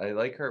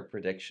like her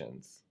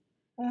predictions.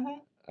 Mm-hmm.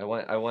 I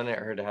wanted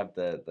her to have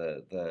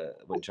the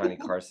what Johnny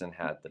Carson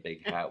had, the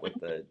big hat with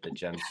the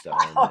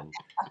gemstone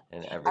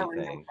and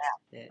everything.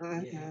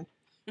 Mm-hmm.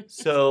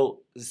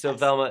 So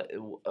Velma,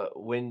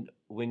 when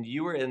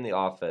you were in the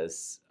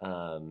office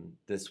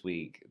this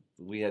week,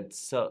 we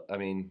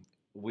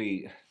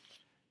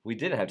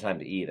didn't have time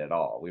to eat at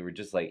all. We were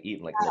just like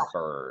eating like little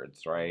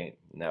birds, right?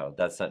 No,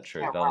 that's not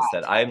true. Yeah, Velma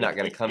said, "I'm not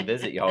going to come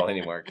visit y'all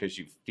anymore because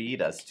you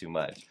feed us too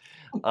much."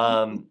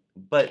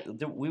 But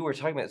we were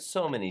talking about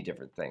so many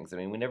different things. I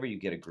mean, whenever you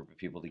get a group of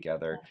people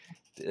together,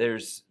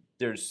 there's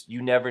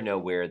you never know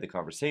where the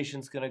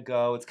conversation's gonna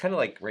go. It's kind of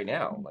like right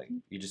now, like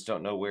you just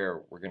don't know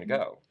where we're gonna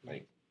go.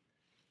 Like,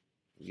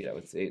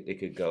 it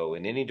could go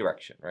in any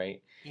direction,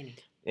 right?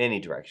 Any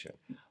direction.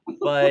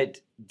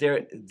 But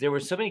there were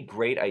so many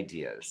great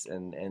ideas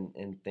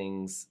and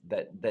things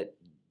that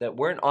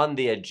weren't on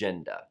the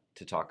agenda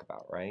to talk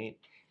about, right?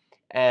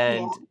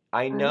 And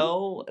I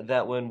know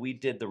that when we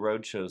did the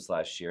road shows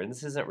last year, and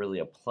this isn't really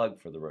a plug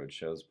for the road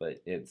shows,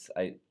 but it's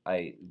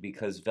I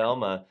because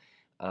Velma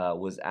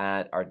was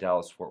at our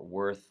Dallas Fort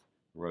Worth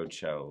road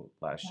show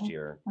last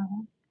year,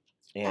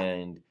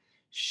 and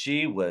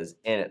she was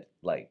in it,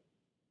 like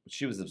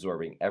she was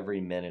absorbing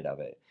every minute of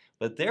it.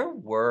 But there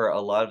were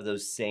a lot of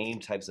those same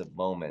types of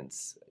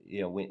moments,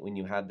 when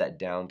you have that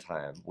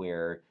downtime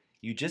where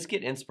you just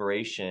get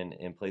inspiration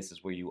in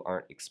places where you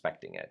aren't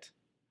expecting it,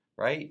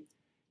 right?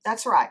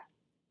 That's right.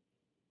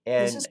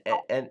 This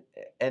And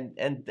is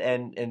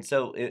and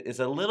so it's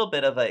a little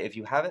bit of a, if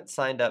you haven't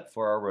signed up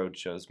for our road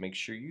shows, make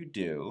sure you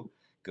do.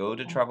 Go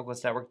to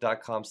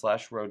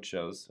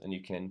travelquestnetwork.com/roadshows and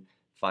you can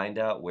find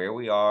out where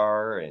we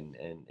are and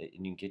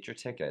you can get your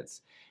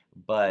tickets.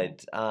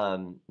 But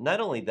not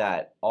only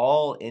that,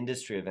 all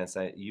industry events,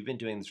 you've been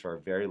doing this for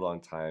a very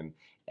long time.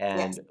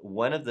 And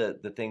one of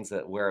the things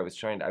that where I was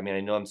trying to, I mean,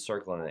 I know I'm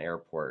circling an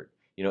airport,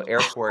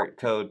 airport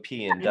code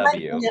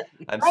PNW.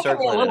 I'm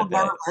circling it a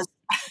bit.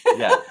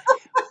 Yeah,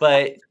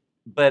 but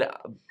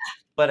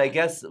I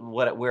guess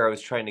where I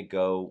was trying to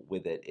go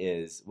with it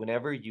is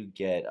whenever you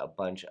get a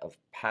bunch of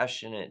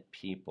passionate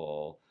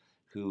people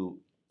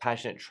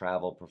passionate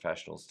travel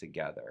professionals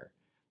together,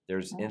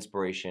 there's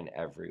inspiration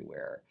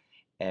everywhere.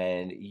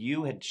 And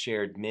you had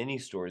shared many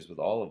stories with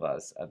all of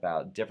us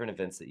about different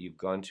events that you've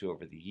gone to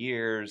over the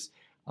years,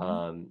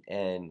 and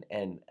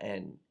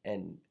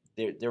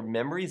they're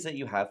memories that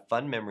you have,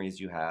 fun memories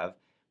you have,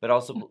 but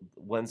also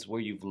ones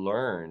where you've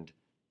learned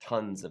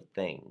tons of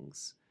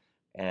things.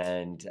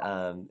 And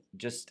I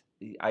guess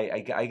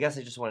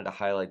I just wanted to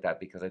highlight that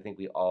because I think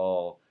we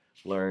all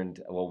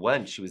learned.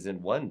 Well, she was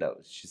in one though.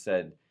 She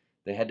said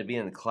they had to be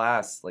in the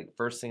class like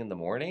first thing in the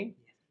morning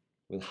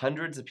with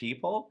hundreds of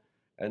people,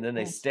 and then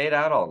they stayed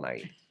out all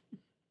night.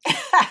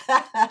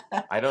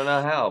 I don't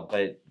know how,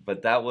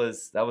 but that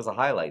was a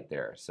highlight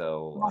there.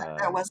 So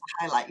that was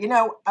a highlight.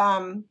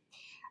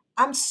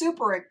 I'm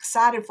super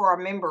excited for our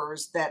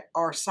members that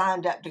are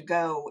signed up to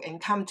go and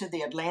come to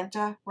the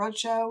Atlanta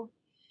Roadshow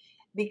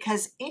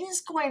because it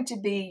is going to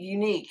be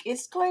unique.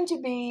 It's going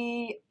to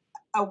be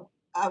a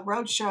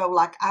roadshow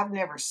like I've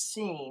never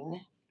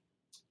seen.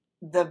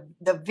 The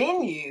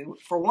venue,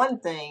 for one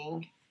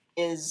thing,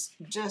 is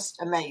just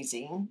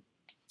amazing.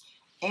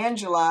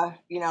 Angela,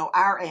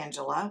 our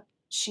Angela,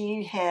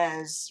 she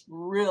has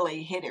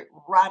really hit it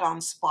right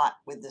on spot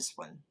with this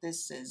one.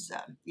 This is,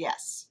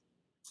 yes.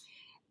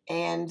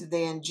 And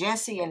then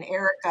Jesse and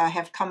Erica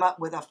have come up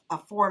with a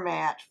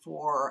format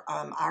for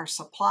our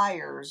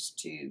suppliers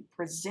to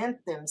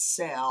present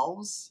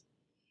themselves.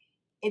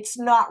 It's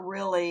not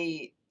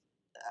really,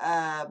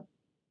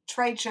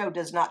 trade show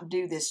does not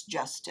do this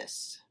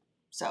justice.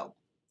 So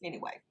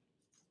anyway.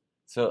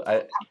 So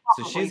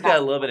she's got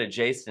a little bit of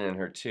Jason in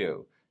her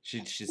too.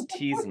 She's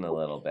teasing a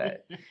little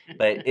bit,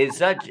 but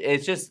it's not.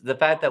 It's just the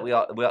fact that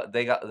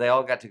they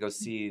all got to go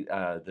see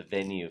the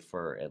venue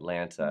for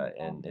Atlanta,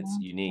 and it's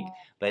unique.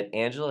 But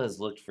Angela has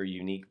looked for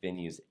unique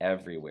venues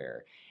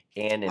everywhere,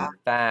 and in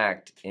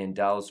fact, in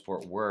Dallas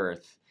Fort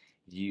Worth,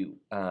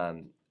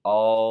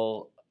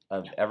 all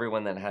of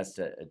everyone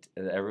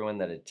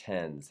that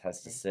attends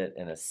has to sit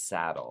in a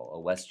saddle, a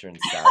Western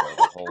saddle,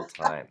 the whole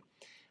time.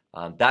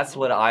 That's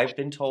what I've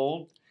been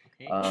told.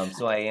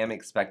 So I am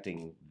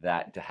expecting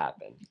that to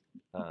happen.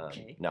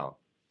 No,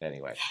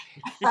 anyway.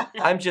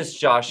 I'm just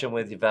joshing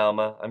with you,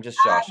 Velma. I'm just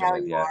joshing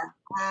with you.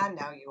 I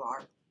know you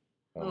are.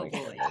 Oh my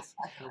goodness.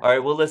 All right,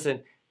 well,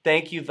 listen.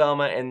 Thank you,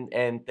 Velma,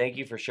 and thank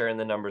you for sharing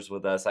the numbers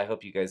with us. I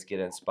hope you guys get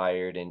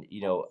inspired. And,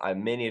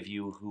 many of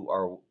you who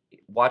are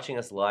watching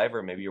us live,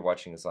 or maybe you're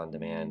watching us on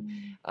demand,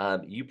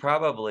 you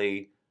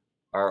probably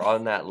are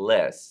on that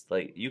list.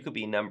 Like, you could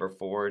be number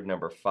 4,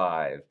 number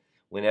 5.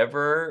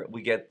 Whenever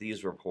we get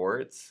these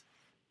reports,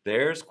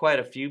 there's quite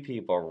a few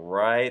people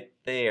right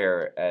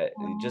there at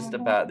just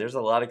about. There's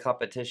a lot of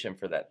competition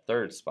for that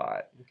 3rd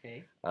spot.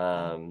 Okay.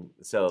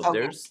 So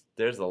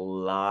there's a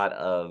lot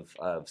of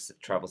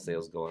travel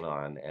sales going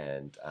on,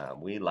 and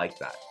we like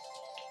that.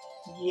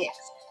 Yes.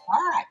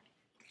 All right.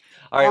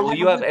 All right. Well,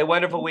 you have a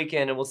wonderful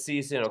weekend, and we'll see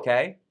you soon.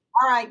 Okay.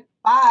 All right.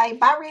 Bye.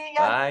 Bye, Rhea.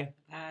 Bye.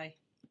 Bye.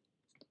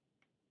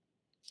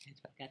 I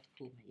got to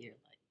pull my ear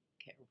like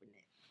Carol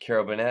Burnett.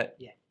 Carol Burnett?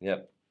 Yeah.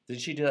 Yep. Did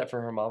she do that for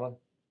her mama?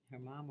 Her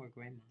mom or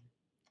grandma?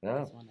 No.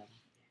 That's one of them.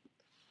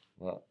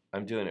 Well,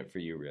 I'm doing it for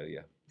you,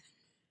 Aurelia.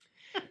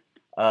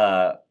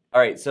 All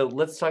right, so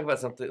let's talk about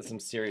some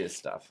serious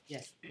stuff.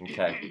 Yes.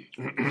 Okay.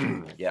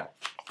 Yeah.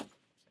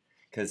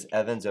 Because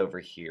Evan's over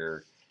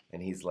here, and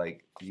he's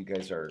like, you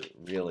guys are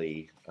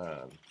really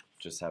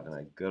just having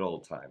a good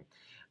old time.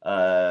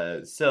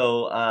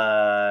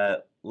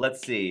 So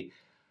let's see.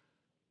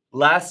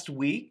 Last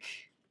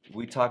week,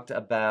 we talked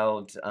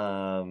about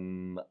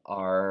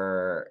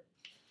our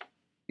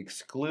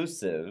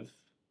exclusive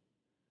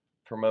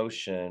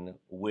promotion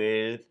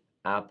with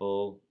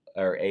Apple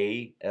or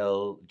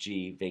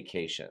ALG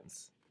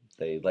Vacations.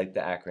 They like the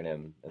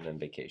acronym and then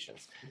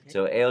vacations. Okay.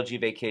 So ALG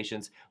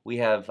Vacations, we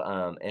have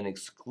an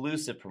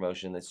exclusive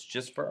promotion that's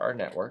just for our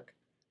network.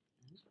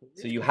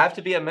 So you have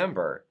to be a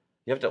member.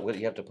 You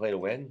have to play to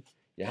win.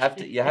 You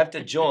have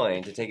to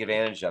join to take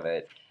advantage of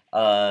it.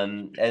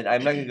 And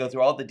I'm not going to go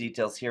through all the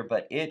details here,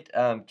 but it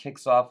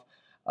kicks off.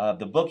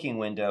 The booking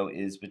window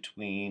is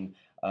between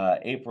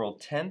April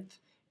 10th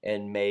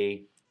and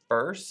May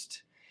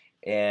 1st,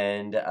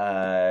 and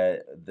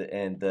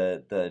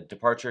the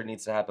departure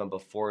needs to happen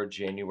before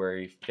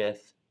January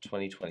 5th,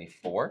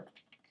 2024.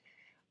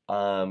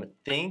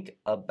 Think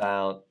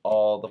about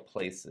all the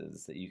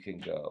places that you can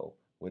go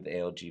with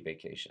ALG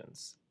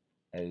Vacations.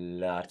 A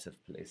lot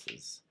of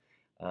places.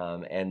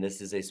 And this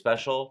is a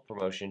special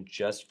promotion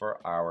just for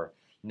our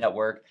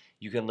network.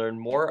 You can learn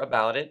more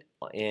about it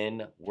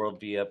in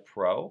WorldVia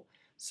Pro.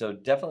 So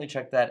definitely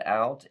check that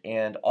out.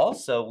 And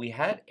also, we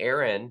had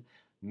Erin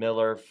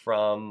Miller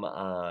from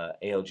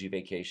ALG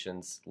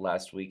Vacations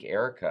last week.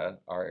 Erica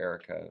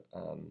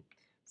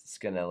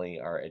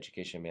Scanelli, our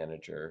education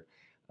manager,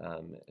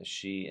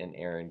 she and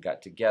Erin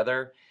got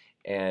together,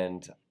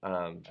 and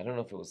I don't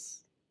know if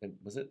was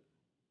it?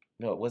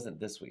 No, it wasn't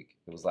this week.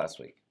 It was last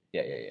week.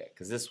 Yeah.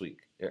 Because this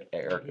week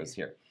Erica's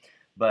here,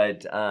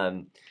 but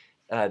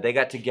they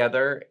got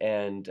together,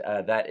 and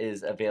that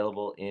is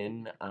available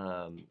in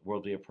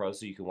WorldVia Pro,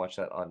 so you can watch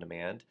that on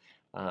demand.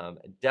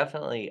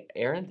 Definitely,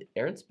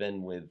 Erin's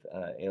been with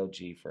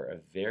ALG for a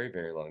very,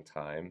 very long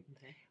time,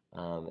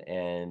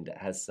 and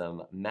has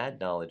some mad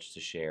knowledge to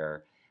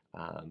share.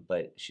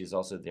 But she's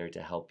also there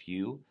to help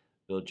you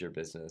build your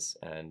business.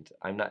 And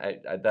I'm not.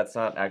 That's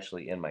not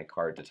actually in my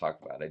card to talk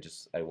about.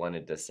 I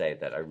wanted to say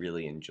that I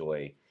really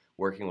enjoy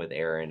working with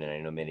Erin, and I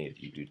know many of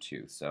you do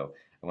too. So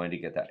I wanted to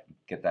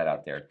get that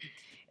out there.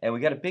 And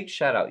we got a big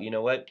shout out. You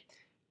know what?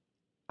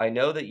 I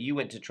know that you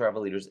went to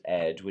Travel Leaders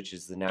Edge, which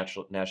is the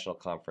national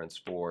conference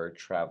for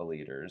travel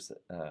leaders,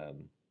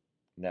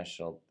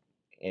 national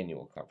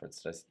annual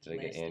conference. Did I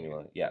get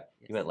annual? Yeah,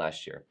 yes. You went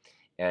last year,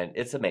 and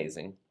it's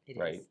amazing,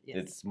 right? Yes.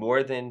 It's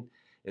more than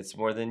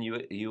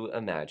you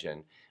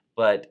imagine.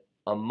 But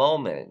a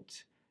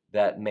moment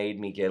that made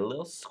me get a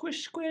little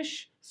squish.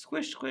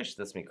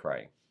 That's me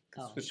crying.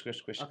 Oh.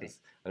 Squish. Okay.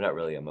 I'm not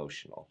really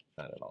emotional,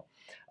 not at all.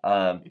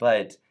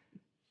 But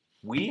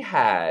we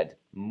had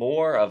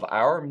more of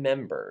our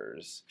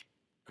members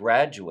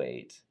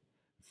graduate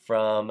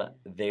from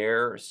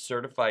their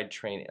certified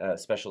training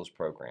specialist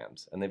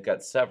programs, and they've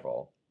got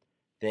several,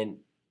 than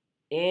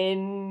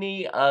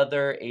any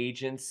other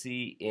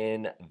agency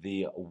in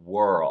the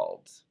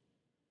world.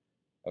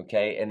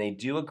 Okay, and they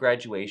do a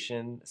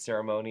graduation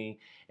ceremony,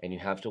 and you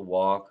have to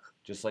walk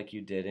just like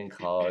you did in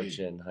college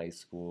and high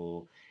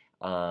school.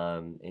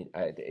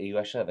 You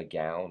actually have a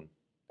gown.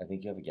 I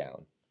think you have a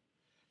gown.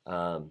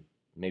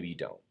 Maybe you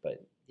don't,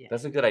 but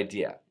that's a good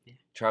idea. Yeah.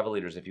 Travel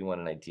leaders, if you want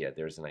an idea,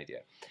 there's an idea.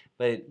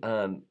 But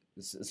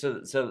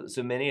so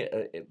many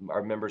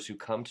our members who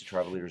come to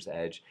Travel Leaders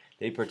Edge,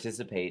 they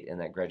participate in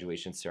that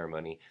graduation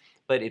ceremony.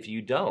 But if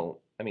you don't,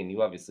 I mean,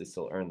 you obviously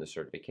still earn the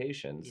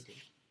certifications,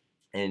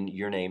 and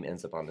your name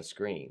ends up on the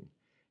screen.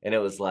 And it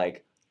was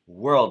like,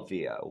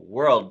 WorldVia,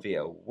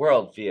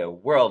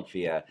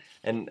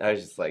 and I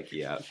was just like,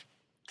 yeah.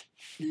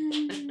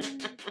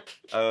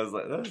 I was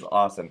like, that was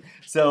awesome.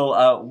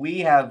 So we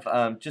have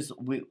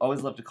we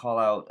always love to call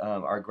out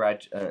our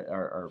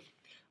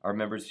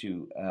members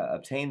who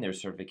obtain their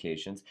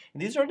certifications.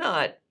 And this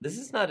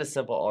is not a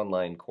simple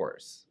online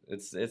course.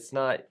 It's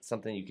not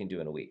something you can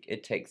do in a week.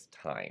 It takes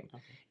time.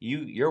 Okay.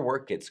 Your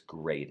work gets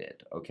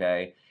graded,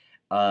 okay?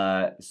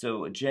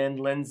 So Jen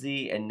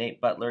Lindsay and Nate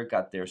Butler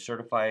got their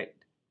certified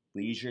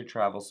leisure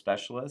travel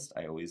specialist.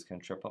 I always can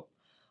triple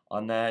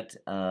on that,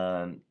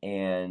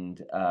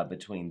 and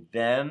between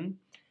them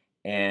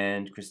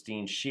and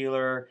Christine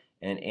Sheeler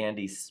and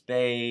Andy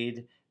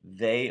Spade,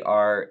 they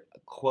are,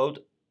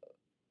 quote,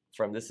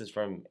 this is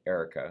from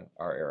Erica,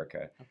 our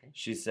Erica. Okay.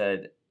 She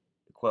said,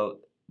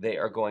 quote, they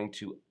are going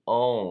to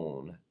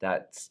own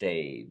that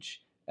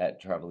stage at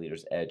Travel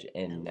Leaders Edge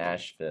in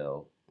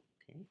Nashville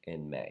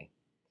in May.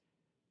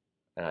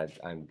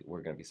 And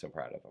we're going to be so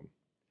proud of them.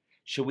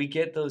 Should we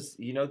get those,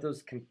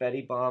 those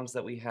confetti bombs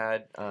that we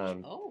had?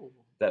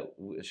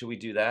 Should we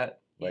do that?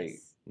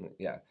 Yes.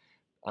 Yeah.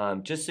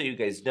 Just so you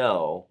guys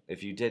know,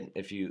 if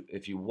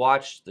you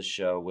watched the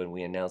show when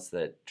we announced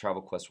that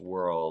Travel Quest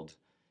World,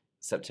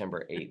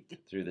 September 8th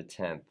through the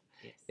 10th,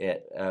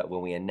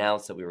 when we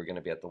announced that we were going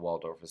to be at the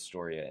Waldorf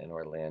Astoria in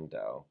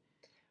Orlando,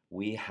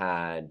 we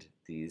had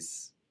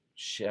these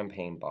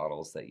champagne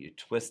bottles that you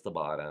twist the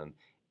bottom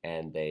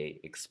and they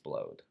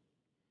explode.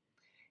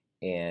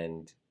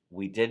 And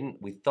we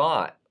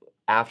thought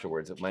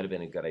afterwards it might have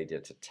been a good idea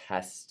to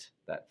test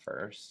that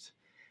first,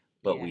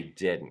 but we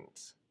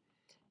didn't.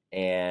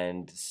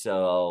 And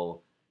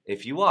so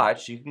if you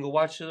watch, you can go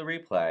watch the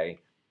replay.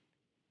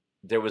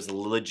 There was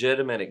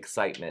legitimate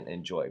excitement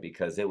and joy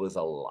because it was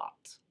a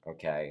lot,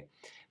 okay?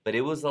 But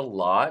it was a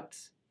lot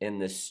in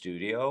the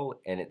studio,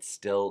 and it's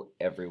still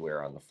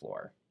everywhere on the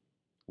floor.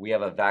 We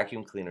have a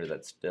vacuum cleaner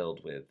that's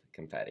filled with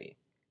confetti.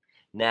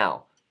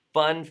 Now,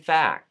 fun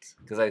fact,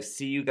 because I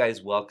see you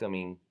guys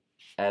welcoming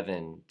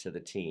Evan to the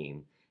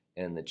team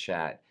in the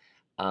chat.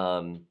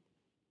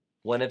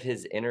 One of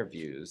his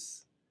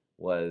interviews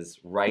was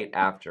right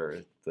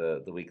after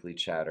the weekly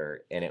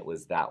chatter, and it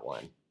was that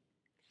one.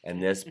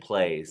 And this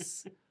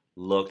place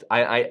looked.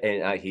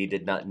 He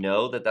did not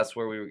know that that's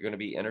where we were going to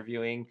be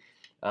interviewing,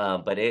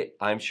 but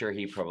I'm sure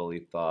he probably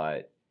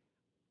thought,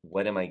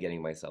 "What am I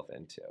getting myself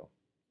into?"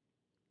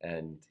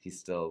 And he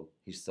still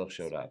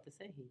showed up. To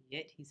say,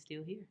 yet he's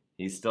still here.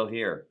 He's still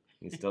here.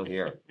 He's still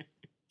here.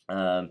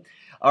 All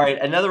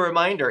right. Another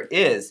reminder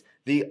is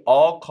the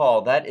All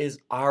Call. That is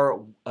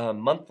our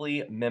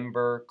monthly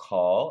member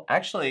call.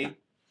 Actually,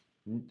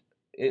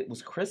 it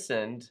was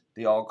christened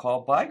the All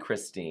Call by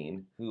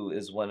Christine, who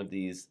is one of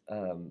these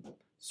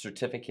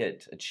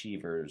certificate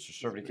achievers or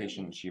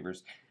certification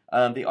achievers.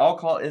 The All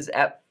Call is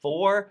at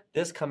 4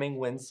 this coming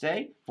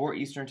Wednesday, 4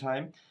 Eastern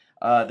Time,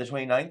 the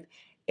 29th.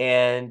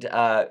 And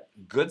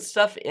good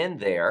stuff in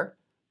there.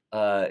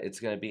 It's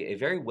going to be a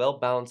very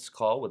well-balanced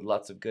call with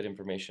lots of good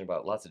information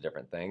about lots of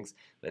different things.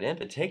 But in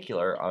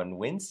particular, on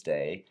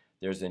Wednesday,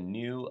 there's a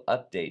new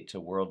update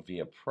to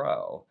WorldVia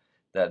Pro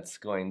that's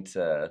going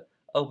to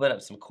open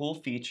up some cool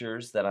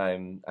features that I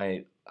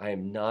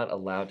am not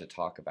allowed to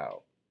talk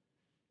about.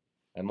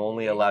 I'm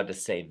only allowed to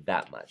say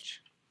that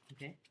much.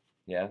 Okay.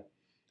 Yeah?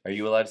 Are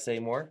you allowed to say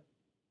more?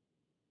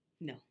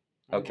 No.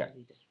 Okay.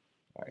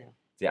 All right. No.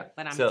 Yeah.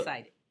 But I'm So-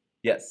 excited.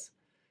 Yes.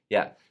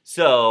 Yeah.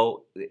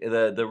 So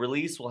the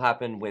release will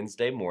happen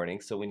Wednesday morning.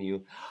 So when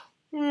you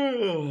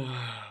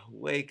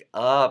wake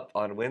up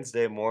on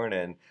Wednesday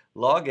morning,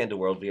 log into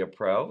WorldVia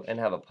Pro and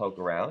have a poke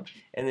around,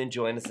 and then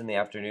join us in the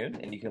afternoon,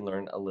 and you can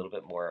learn a little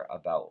bit more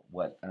about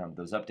what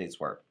those updates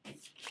were.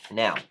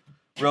 Now,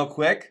 real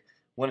quick, I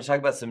want to talk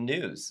about some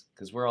news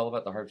because we're all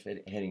about the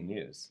hard-hitting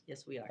news.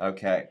 Yes, we are.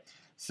 Okay.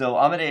 So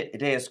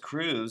Amadeus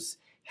Cruise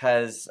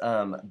has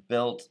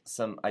built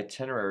some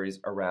itineraries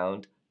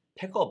around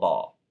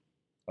pickleball.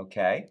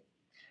 Okay.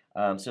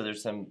 So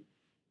there's some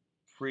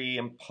pre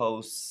and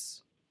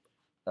post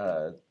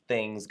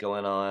things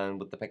going on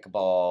with the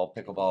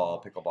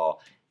pickleball.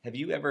 Have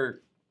you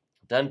ever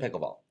done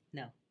pickleball?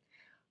 No.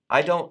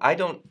 I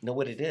don't know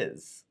what it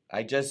is.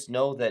 I just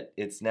know that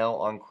it's now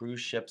on cruise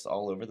ships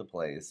all over the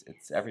place.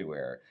 It's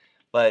everywhere.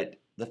 But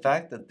the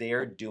fact that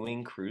they're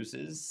doing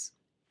cruises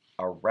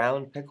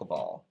around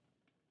pickleball,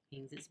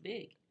 Means it's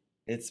big.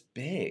 it's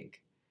big.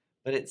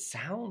 But it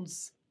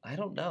sounds, I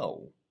don't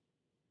know.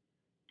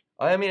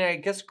 I mean, I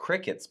guess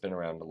cricket's been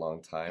around a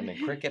long time,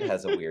 and cricket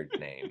has a weird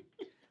name.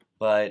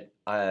 But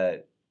I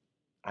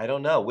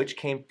don't know. Which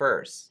came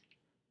first?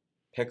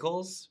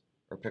 Pickles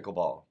or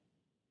pickleball?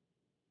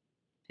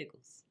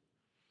 Pickles.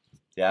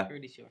 Yeah?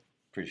 Pretty sure.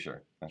 Pretty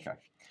sure. Okay.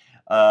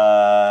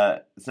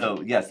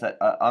 So, yes,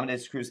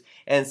 Amadeus Cruise.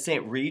 And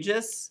St.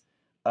 Regis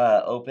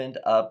opened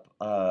up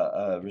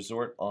a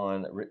resort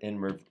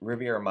in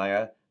Riviera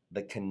Maya,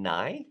 the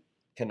Kenai?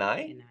 And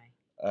I.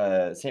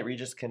 St.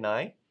 Regis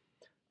Kenai.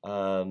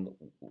 So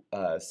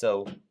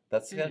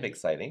that's kind of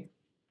exciting.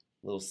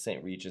 A little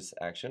St. Regis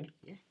action.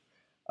 Yeah.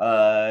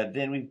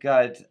 Then we've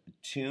got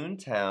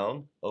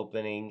Toontown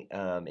opening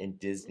in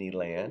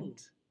Disneyland. Ooh.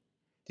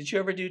 Did you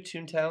ever do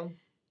Toontown?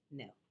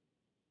 No.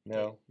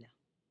 No.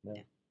 No.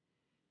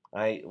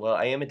 I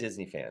am a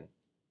Disney fan,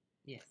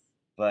 Yes.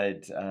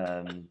 but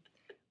a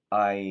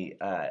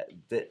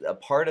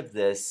part of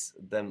this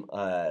them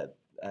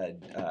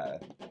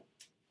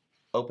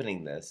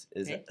opening this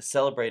is Okay.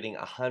 celebrating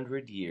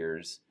 100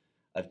 years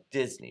of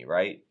Disney,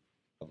 right?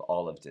 Of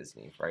all of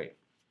Disney, right?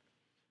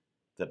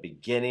 The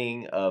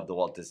beginning of the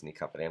Walt Disney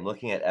Company. I'm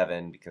looking at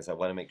Evan because I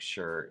want to make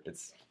sure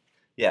it's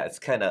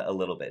kind of a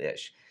little bit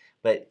ish.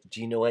 But do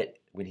you know what?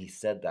 When he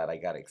said that, I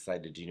got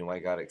excited. Do you know why I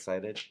got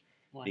excited?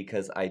 Why?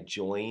 Because I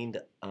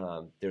joined,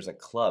 there's a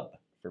club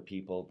for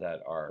people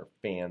that are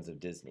fans of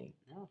Disney.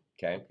 Oh.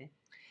 Okay. Okay.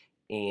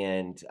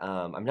 And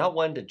I'm not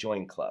one to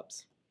join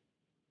clubs.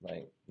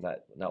 Like,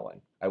 not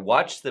one. I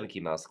watched the Mickey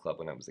Mouse Club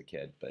when I was a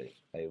kid, but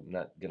I'm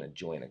not going to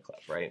join a club,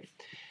 right?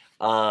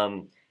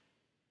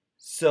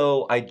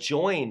 So I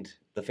joined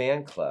the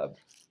fan club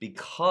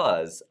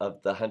because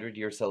of the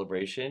 100-year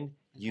celebration.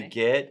 You Okay.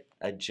 get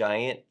a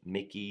giant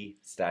Mickey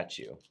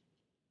statue.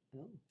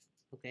 Oh.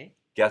 Okay.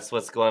 Guess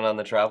what's going on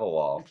the travel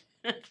wall?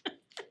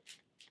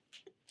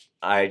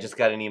 I just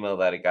got an email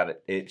that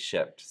it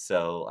shipped,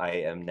 so I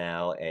am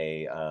now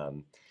a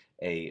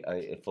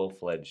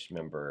full-fledged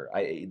member.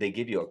 They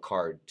give you a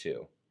card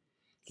too.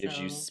 Gives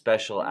you So,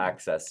 special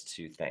access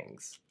to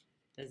things.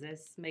 does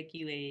this make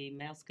you a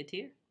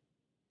Mouseketeer?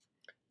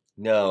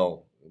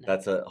 No, No.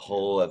 that's a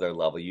whole other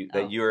level.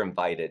 Oh. You're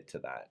invited to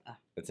that. Ah,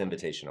 It's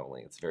invitation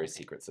only. It's a very Okay.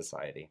 secret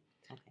society.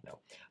 Okay. No.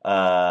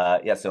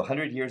 Yeah, so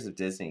 100 years of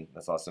Disney.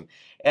 That's awesome.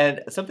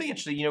 And something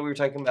interesting, we were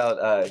talking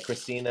about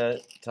Christina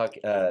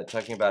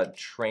talking about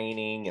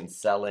training and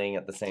selling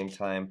at the same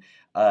time.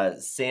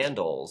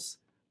 Sandals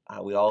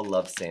we all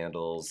love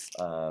sandals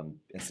and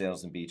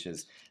Sandals and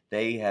Beaches.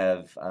 They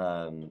have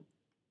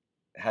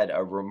had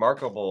a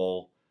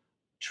remarkable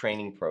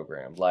training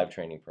program, live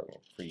training program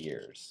for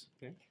years.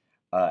 Okay.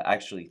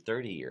 Actually,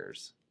 30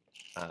 years.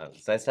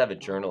 It's nice to have a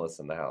journalist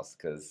in the house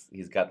because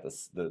he's got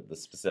the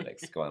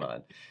specifics going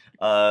on.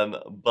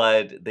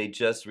 But they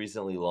just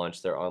recently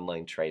launched their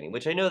online training,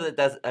 which I know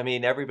I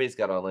mean, everybody's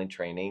got online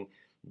training.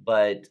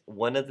 But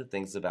one of the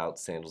things about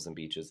Sandals and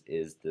Beaches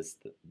is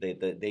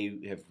they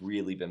have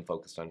really been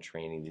focused on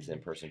training, these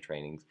in-person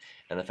trainings,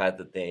 and the fact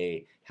that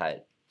they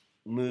had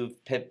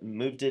moved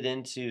it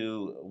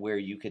into where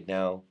you could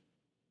now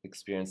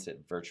experience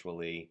it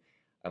virtually.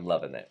 I'm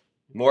loving it.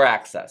 More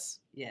access.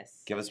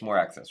 Yes. Give us more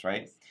access,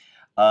 right?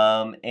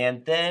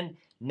 And then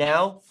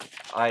now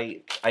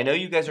I know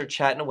you guys are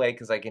chatting away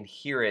because I can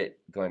hear it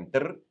going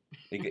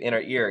in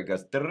our ear. It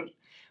goes,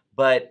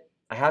 but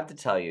I have to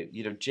tell you,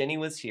 Jenny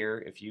was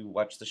here. If you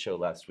watched the show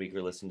last week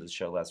or listened to the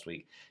show last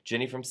week,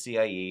 Jenny from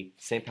CIE,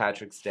 St.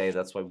 Patrick's Day.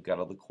 That's why we've got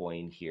all the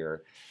coin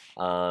here.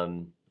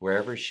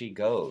 Wherever she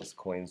goes,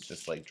 coins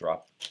just like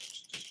drop.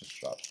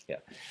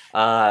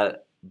 Yeah.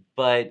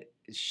 But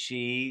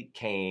she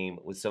came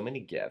with so many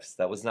gifts.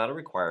 That was not a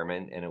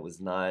requirement, and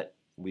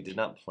we did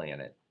not plan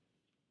it.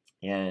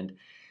 And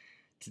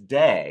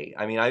today,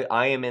 I mean,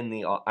 I am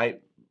in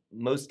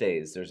most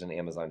days there's an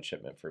Amazon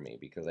shipment for me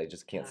because I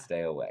just can't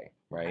stay away,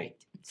 right?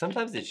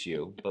 Sometimes it's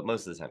you, but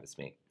most of the time it's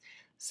me.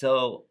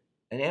 So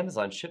an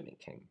Amazon shipment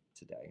came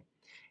today,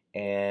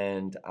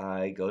 and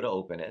I go to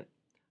open it.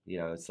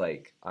 It's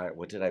like,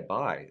 what did I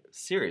buy?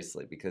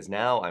 Seriously, because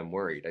now I'm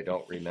worried. I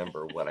don't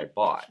remember what I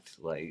bought.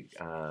 Like,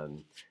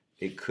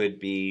 it could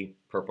be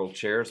purple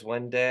chairs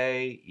one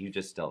day. You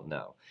just don't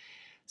know.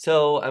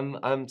 So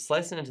I'm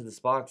slicing into this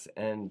box,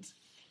 and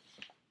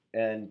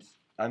I'm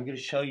going to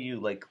show you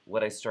like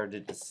what I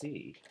started to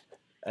see.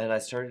 And I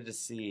started to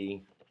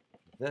see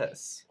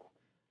this.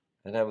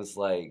 And I was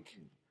like,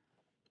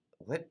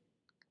 what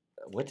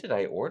did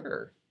I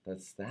order?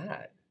 That's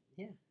that.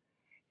 Yeah.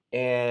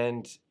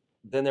 And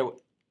then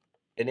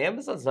and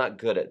Amazon's not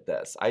good at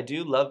this. I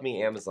do love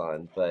me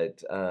Amazon,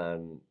 but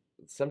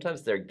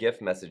sometimes their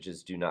gift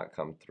messages do not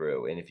come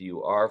through. And if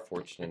you are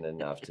fortunate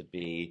enough to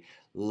be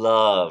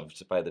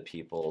loved by the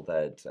people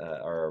that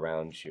are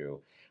around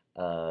you,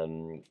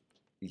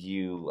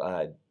 you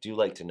do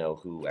like to know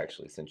who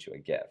actually sent you a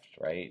gift,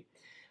 right?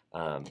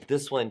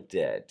 This one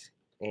did,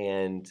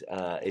 and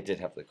it did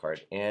have the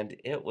card, and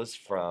it was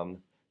from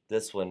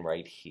this one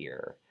right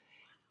here.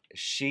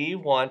 She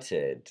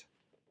wanted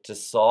to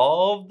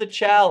solve the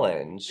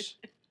challenge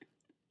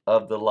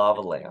of the lava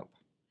lamp.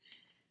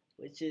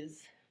 Which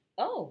is,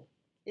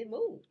 it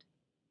moved.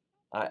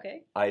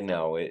 Okay. I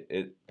know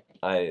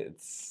I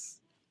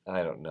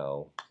don't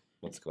know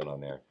what's going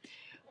on there,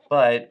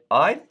 but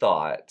I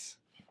thought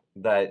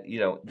that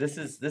this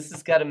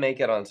has got to make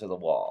it onto the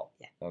wall.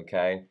 Yeah.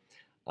 Okay.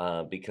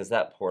 Because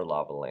that poor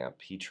lava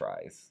lamp, he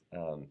tries.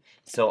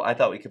 So I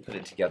thought we could put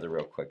it together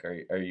real quick.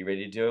 Are you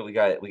ready to do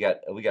it? We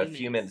got a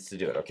few minutes to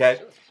do it. Okay.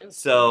 Sure.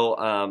 So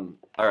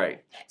all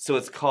right. So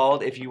it's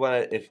called, if you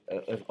want to,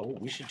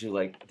 we should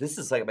do this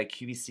is like my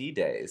QVC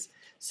days.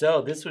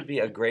 So this would be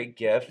a great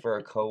gift for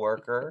a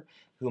coworker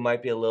who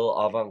might be a little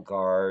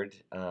avant-garde,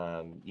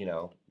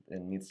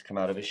 and needs to come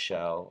out of his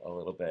shell a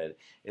little bit.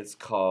 It's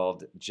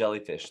called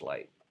Jellyfish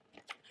Light.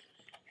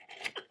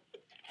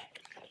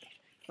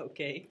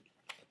 Okay.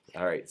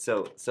 All right,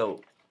 so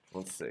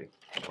let's see.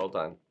 Hold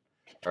on.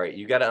 All right,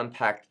 you got to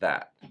unpack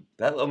that.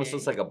 That almost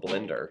looks like a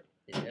blender.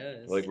 It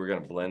does. Like we're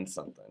gonna blend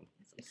something.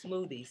 Some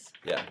smoothies.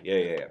 Yeah.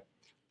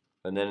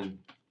 And then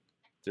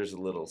there's a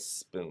little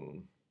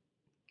spoon.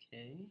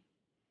 Okay.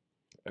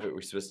 Are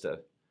we supposed to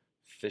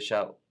fish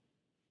out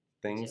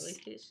things?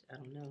 Jellyfish? I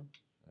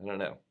don't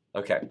know.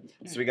 Okay,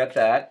 so we got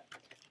that.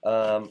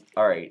 All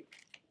right,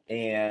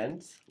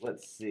 and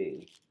let's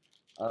see.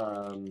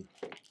 Okay,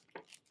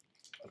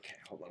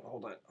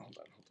 hold on.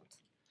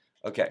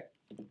 Okay,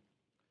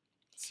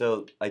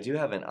 so I do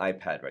have an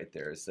iPad right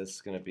there. Is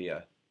this going to be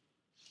a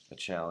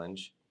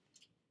challenge?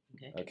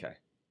 Okay.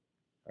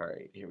 All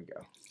right, here we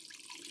go.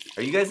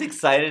 Are you guys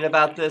excited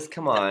about this?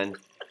 Come on.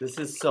 This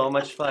is so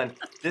much fun.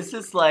 This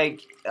is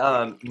like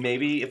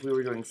maybe if we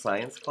were doing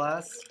science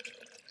class.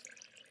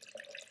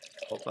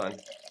 Hold on.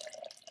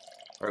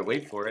 All right,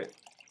 wait for it.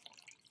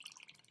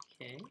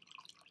 Okay.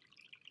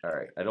 All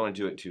right, I don't want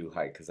to do it too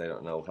high because I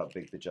don't know how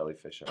big the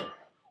jellyfish are.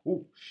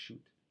 Oh,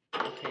 shoot.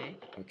 Okay.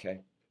 Okay.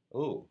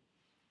 Oh.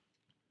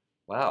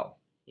 Wow.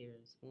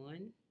 Here's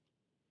one.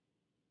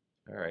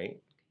 All right.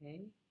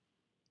 Okay.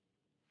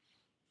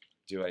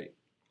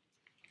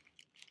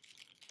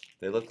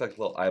 They look like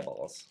little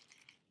eyeballs.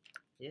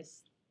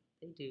 Yes,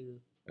 they do.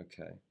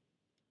 Okay.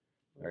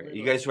 All right.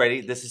 You guys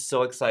ready? This is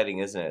so exciting,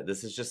 isn't it?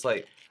 This is just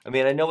like, I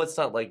mean, I know it's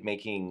not like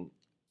making,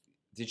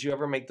 did you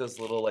ever make those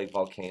little like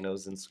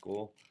volcanoes in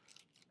school?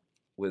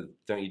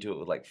 Don't you do it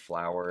with like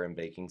flour and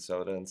baking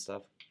soda and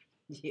stuff?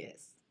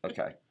 Yes.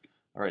 Okay.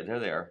 All right, there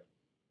they are.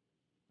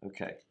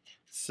 Okay.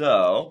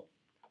 So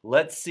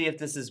let's see if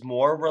this is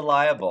more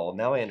reliable.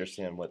 Now I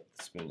understand what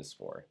the spoon is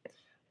for.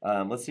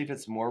 Let's see if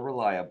it's more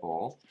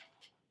reliable.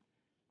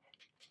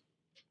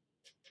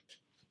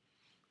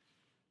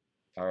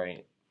 All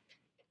right.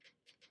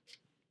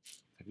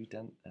 Have you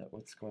done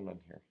what's going on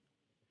here?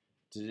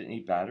 Did it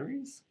need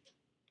batteries?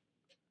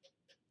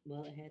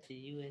 Well, it had the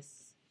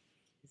US.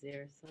 Is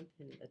there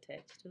something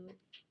attached to it?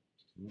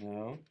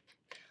 No.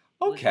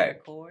 Was there a Okay.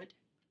 cord?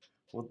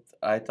 Well,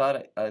 I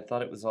thought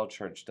it was all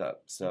charged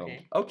up. So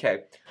Okay.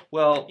 okay.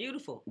 Well,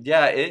 Beautiful.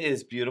 yeah, it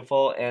is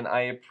beautiful, and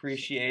I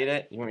appreciate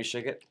it. You want me to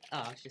shake it? Oh,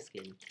 I was just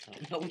kidding.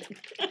 Oh, no.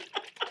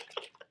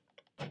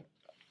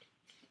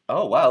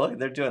 Oh wow, look,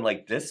 they're doing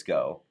like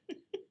disco.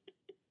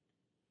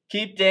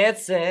 Keep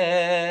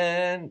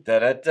dancing. Da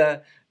da da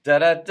da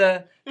da da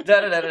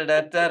da da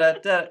da da da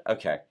da.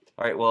 Okay.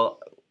 All right. Well,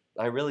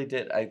 I really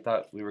did. I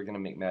thought we were gonna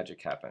make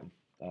magic happen.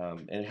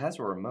 And it has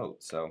a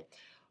remote, so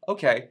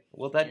okay.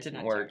 Well, that It's didn't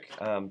not work.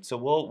 charged. So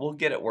we'll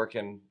get it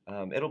working.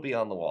 It'll be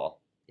on the wall.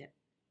 Yeah.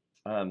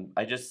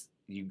 I guess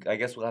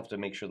we'll have to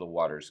make sure the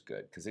water's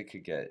good because it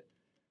could get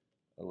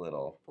a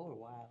little. For a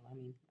while. I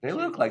mean, They sure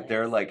look it like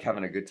they're lasts. like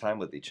having a good time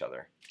with each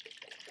other.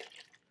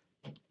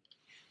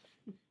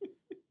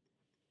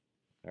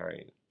 All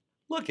right.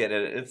 Look at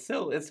it. It's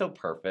so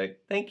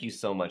perfect. Thank you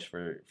so much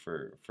for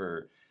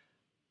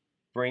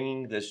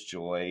bringing this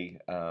joy.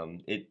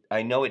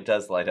 I know it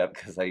does light up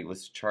because I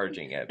was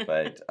charging it,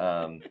 but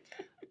I'm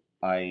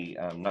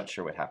not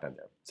sure what happened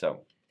there.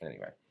 So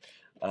anyway,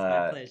 It's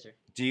my pleasure.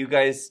 do you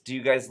guys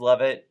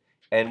love it?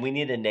 And we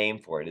need a name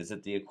for it. Is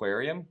it the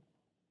aquarium?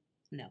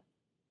 No.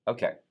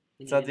 Okay,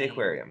 We it's need not a the name.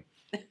 aquarium.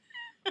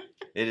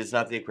 It is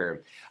not the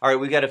aquarium. All right,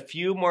 we got a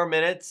few more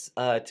minutes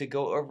to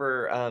go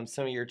over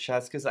some of your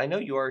chats because I know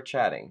you are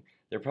chatting.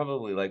 They're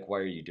probably like, "Why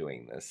are you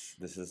doing this?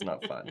 This is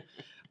not fun."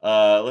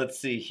 Let's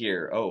see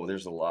here. Oh,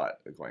 there's a lot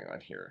going on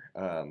here.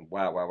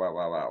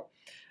 Wow.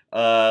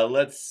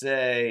 Let's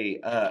say,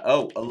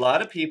 a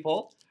lot of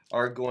people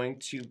are going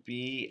to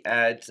be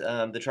at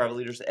the Travel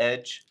Leaders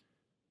Edge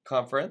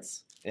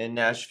conference in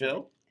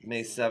Nashville,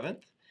 May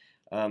 7th.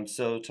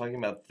 So talking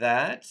about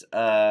that.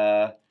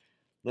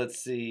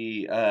 Let's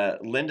see.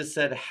 Linda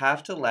said,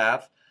 have to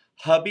laugh.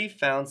 Hubby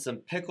found some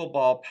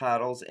pickleball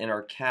paddles in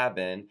our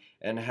cabin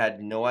and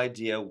had no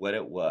idea what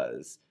it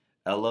was.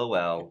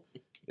 LOL.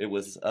 It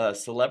was a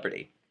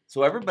celebrity.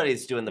 So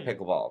everybody's doing the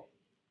pickleball.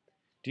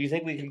 Do you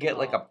think we could get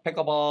like a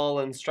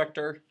pickleball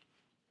instructor?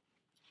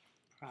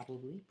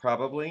 Probably.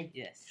 Probably.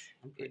 Yes,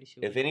 I'm pretty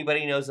sure. If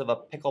anybody knows of a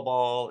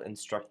pickleball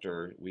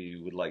instructor, we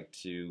would like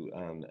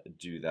to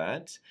do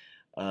that.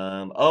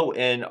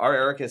 And our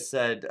Erica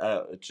said,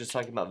 just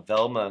talking about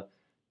Velma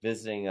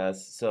visiting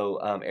us. So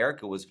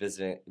Erica was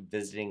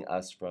visiting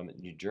us from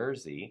New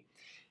Jersey,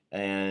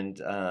 and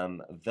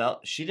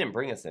she didn't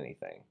bring us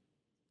anything.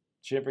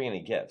 She didn't bring any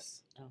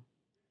gifts. Oh,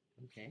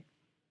 okay.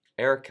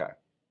 Erica,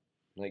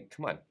 like,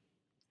 come on,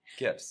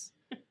 gifts.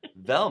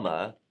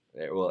 Velma,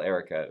 well,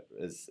 Erica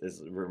is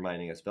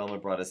reminding us. Velma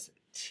brought us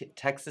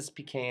Texas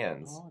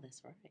pecans. Oh,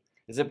 that's right.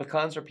 Is it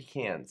pecans or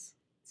pecans?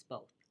 It's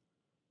both.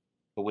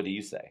 But what do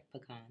you say?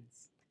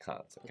 Pecans.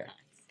 Pecans. Okay.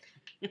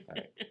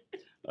 Pecans.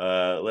 All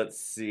right. Let's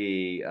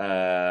see.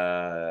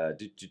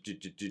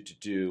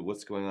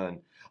 What's going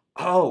on?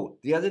 Oh,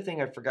 the other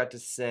thing I forgot to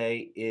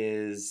say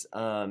is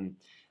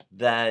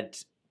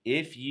that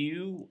if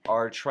you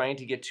are trying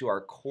to get to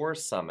our core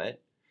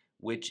summit,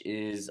 which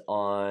is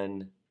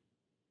on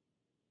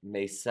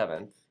May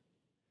 7th,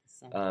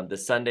 the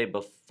Sunday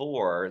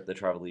before the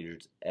Travel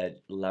Leaders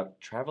Edge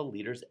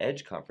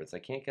Conference. I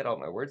can't get out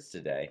my words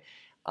today.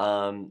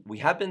 We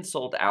have been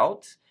sold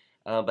out,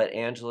 but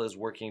Angela is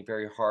working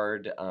very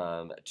hard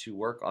to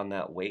work on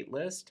that wait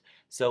list.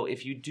 So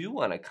if you do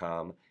want to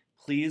come,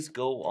 please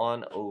go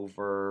on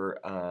over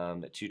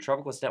to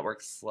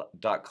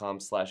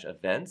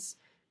TrovalQuestNetwork.com/events.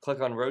 Click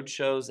on road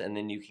shows, and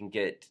then you can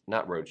get,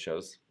 not road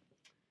shows.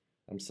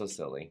 I'm so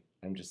silly.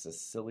 I'm just a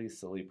silly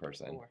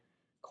person.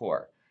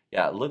 Core.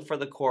 Yeah, look for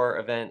the core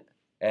event,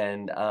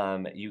 and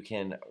you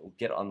can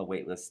get on the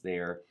wait list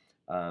there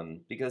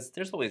because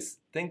there's always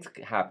things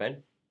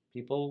happen.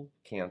 People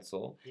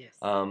cancel. Yes.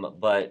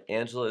 But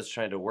Angela is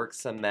trying to work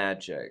some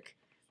magic.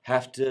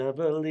 Have to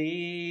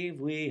believe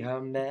we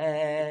are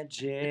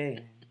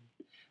magic.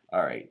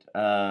 All right.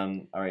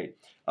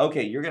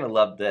 Okay, you're going to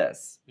love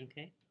this.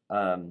 Okay.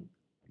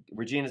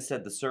 Regina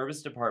said the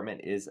service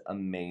department is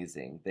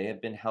amazing. They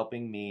have been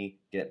helping me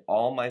get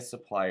all my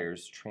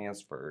suppliers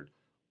transferred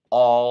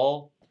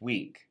all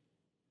week.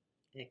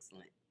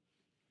 Excellent.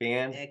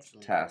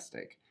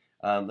 Fantastic.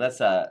 That's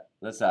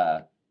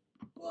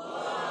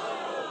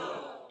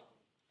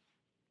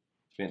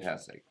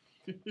fantastic.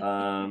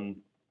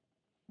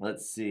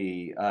 Let's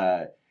see.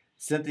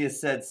 Cynthia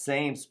said,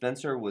 same.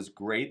 Spencer was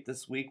great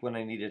this week when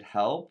I needed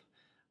help.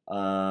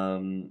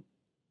 Brian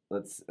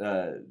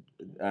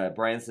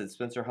said,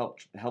 Spencer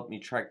helped me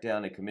track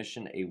down a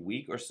commission a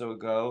week or so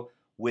ago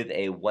with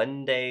a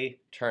 1-day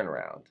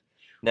turnaround.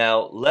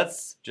 Now,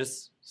 let's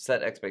just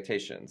set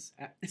expectations.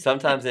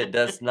 Sometimes it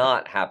does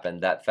not happen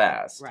that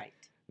fast. Right.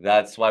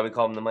 That's why we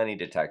call them the money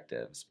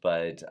detectives.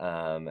 But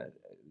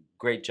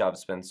great job,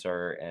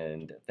 Spencer,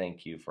 and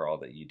thank you for all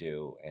that you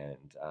do, and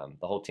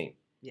the whole team.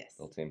 Yes.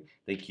 The whole team.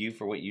 Thank you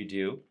for what you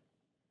do.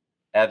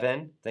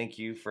 Evan, thank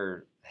you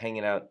for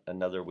hanging out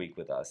another week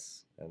with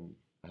us, and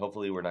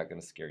hopefully we're not going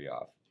to scare you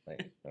off.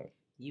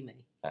 You may.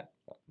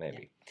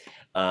 Maybe.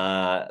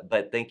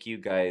 But thank you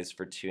guys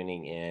for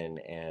tuning in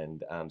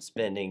and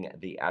spending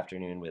the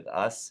afternoon with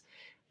us.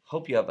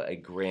 Hope you have a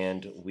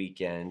grand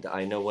weekend.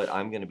 I know what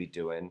I'm going to be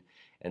doing,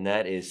 and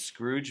that is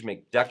Scrooge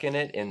McDucking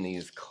it in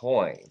these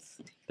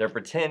coins. They're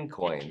pretend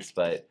coins,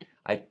 but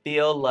I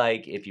feel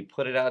like if you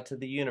put it out to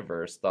the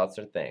universe, thoughts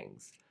are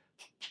things.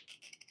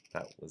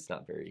 That was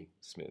not very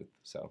smooth,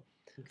 so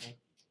Okay.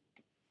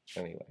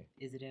 anyway.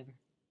 Is it ever?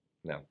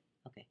 No.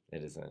 Okay.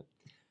 It isn't.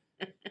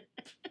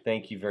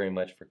 Thank you very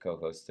much for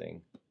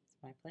co-hosting,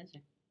 It's my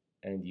pleasure.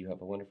 and you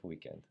have a wonderful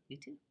weekend. You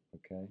too.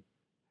 Okay.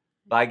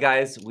 Bye,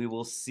 guys. We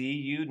will see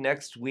you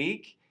next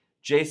week.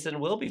 Jason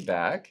will be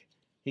back.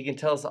 He can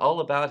tell us all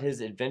about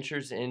his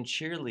adventures in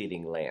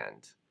cheerleading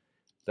land.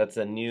 That's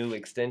a new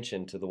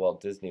extension to the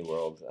Walt Disney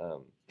World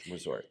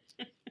resort.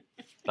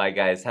 Bye,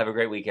 guys. Have a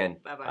great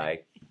weekend. Bye-bye.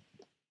 Bye.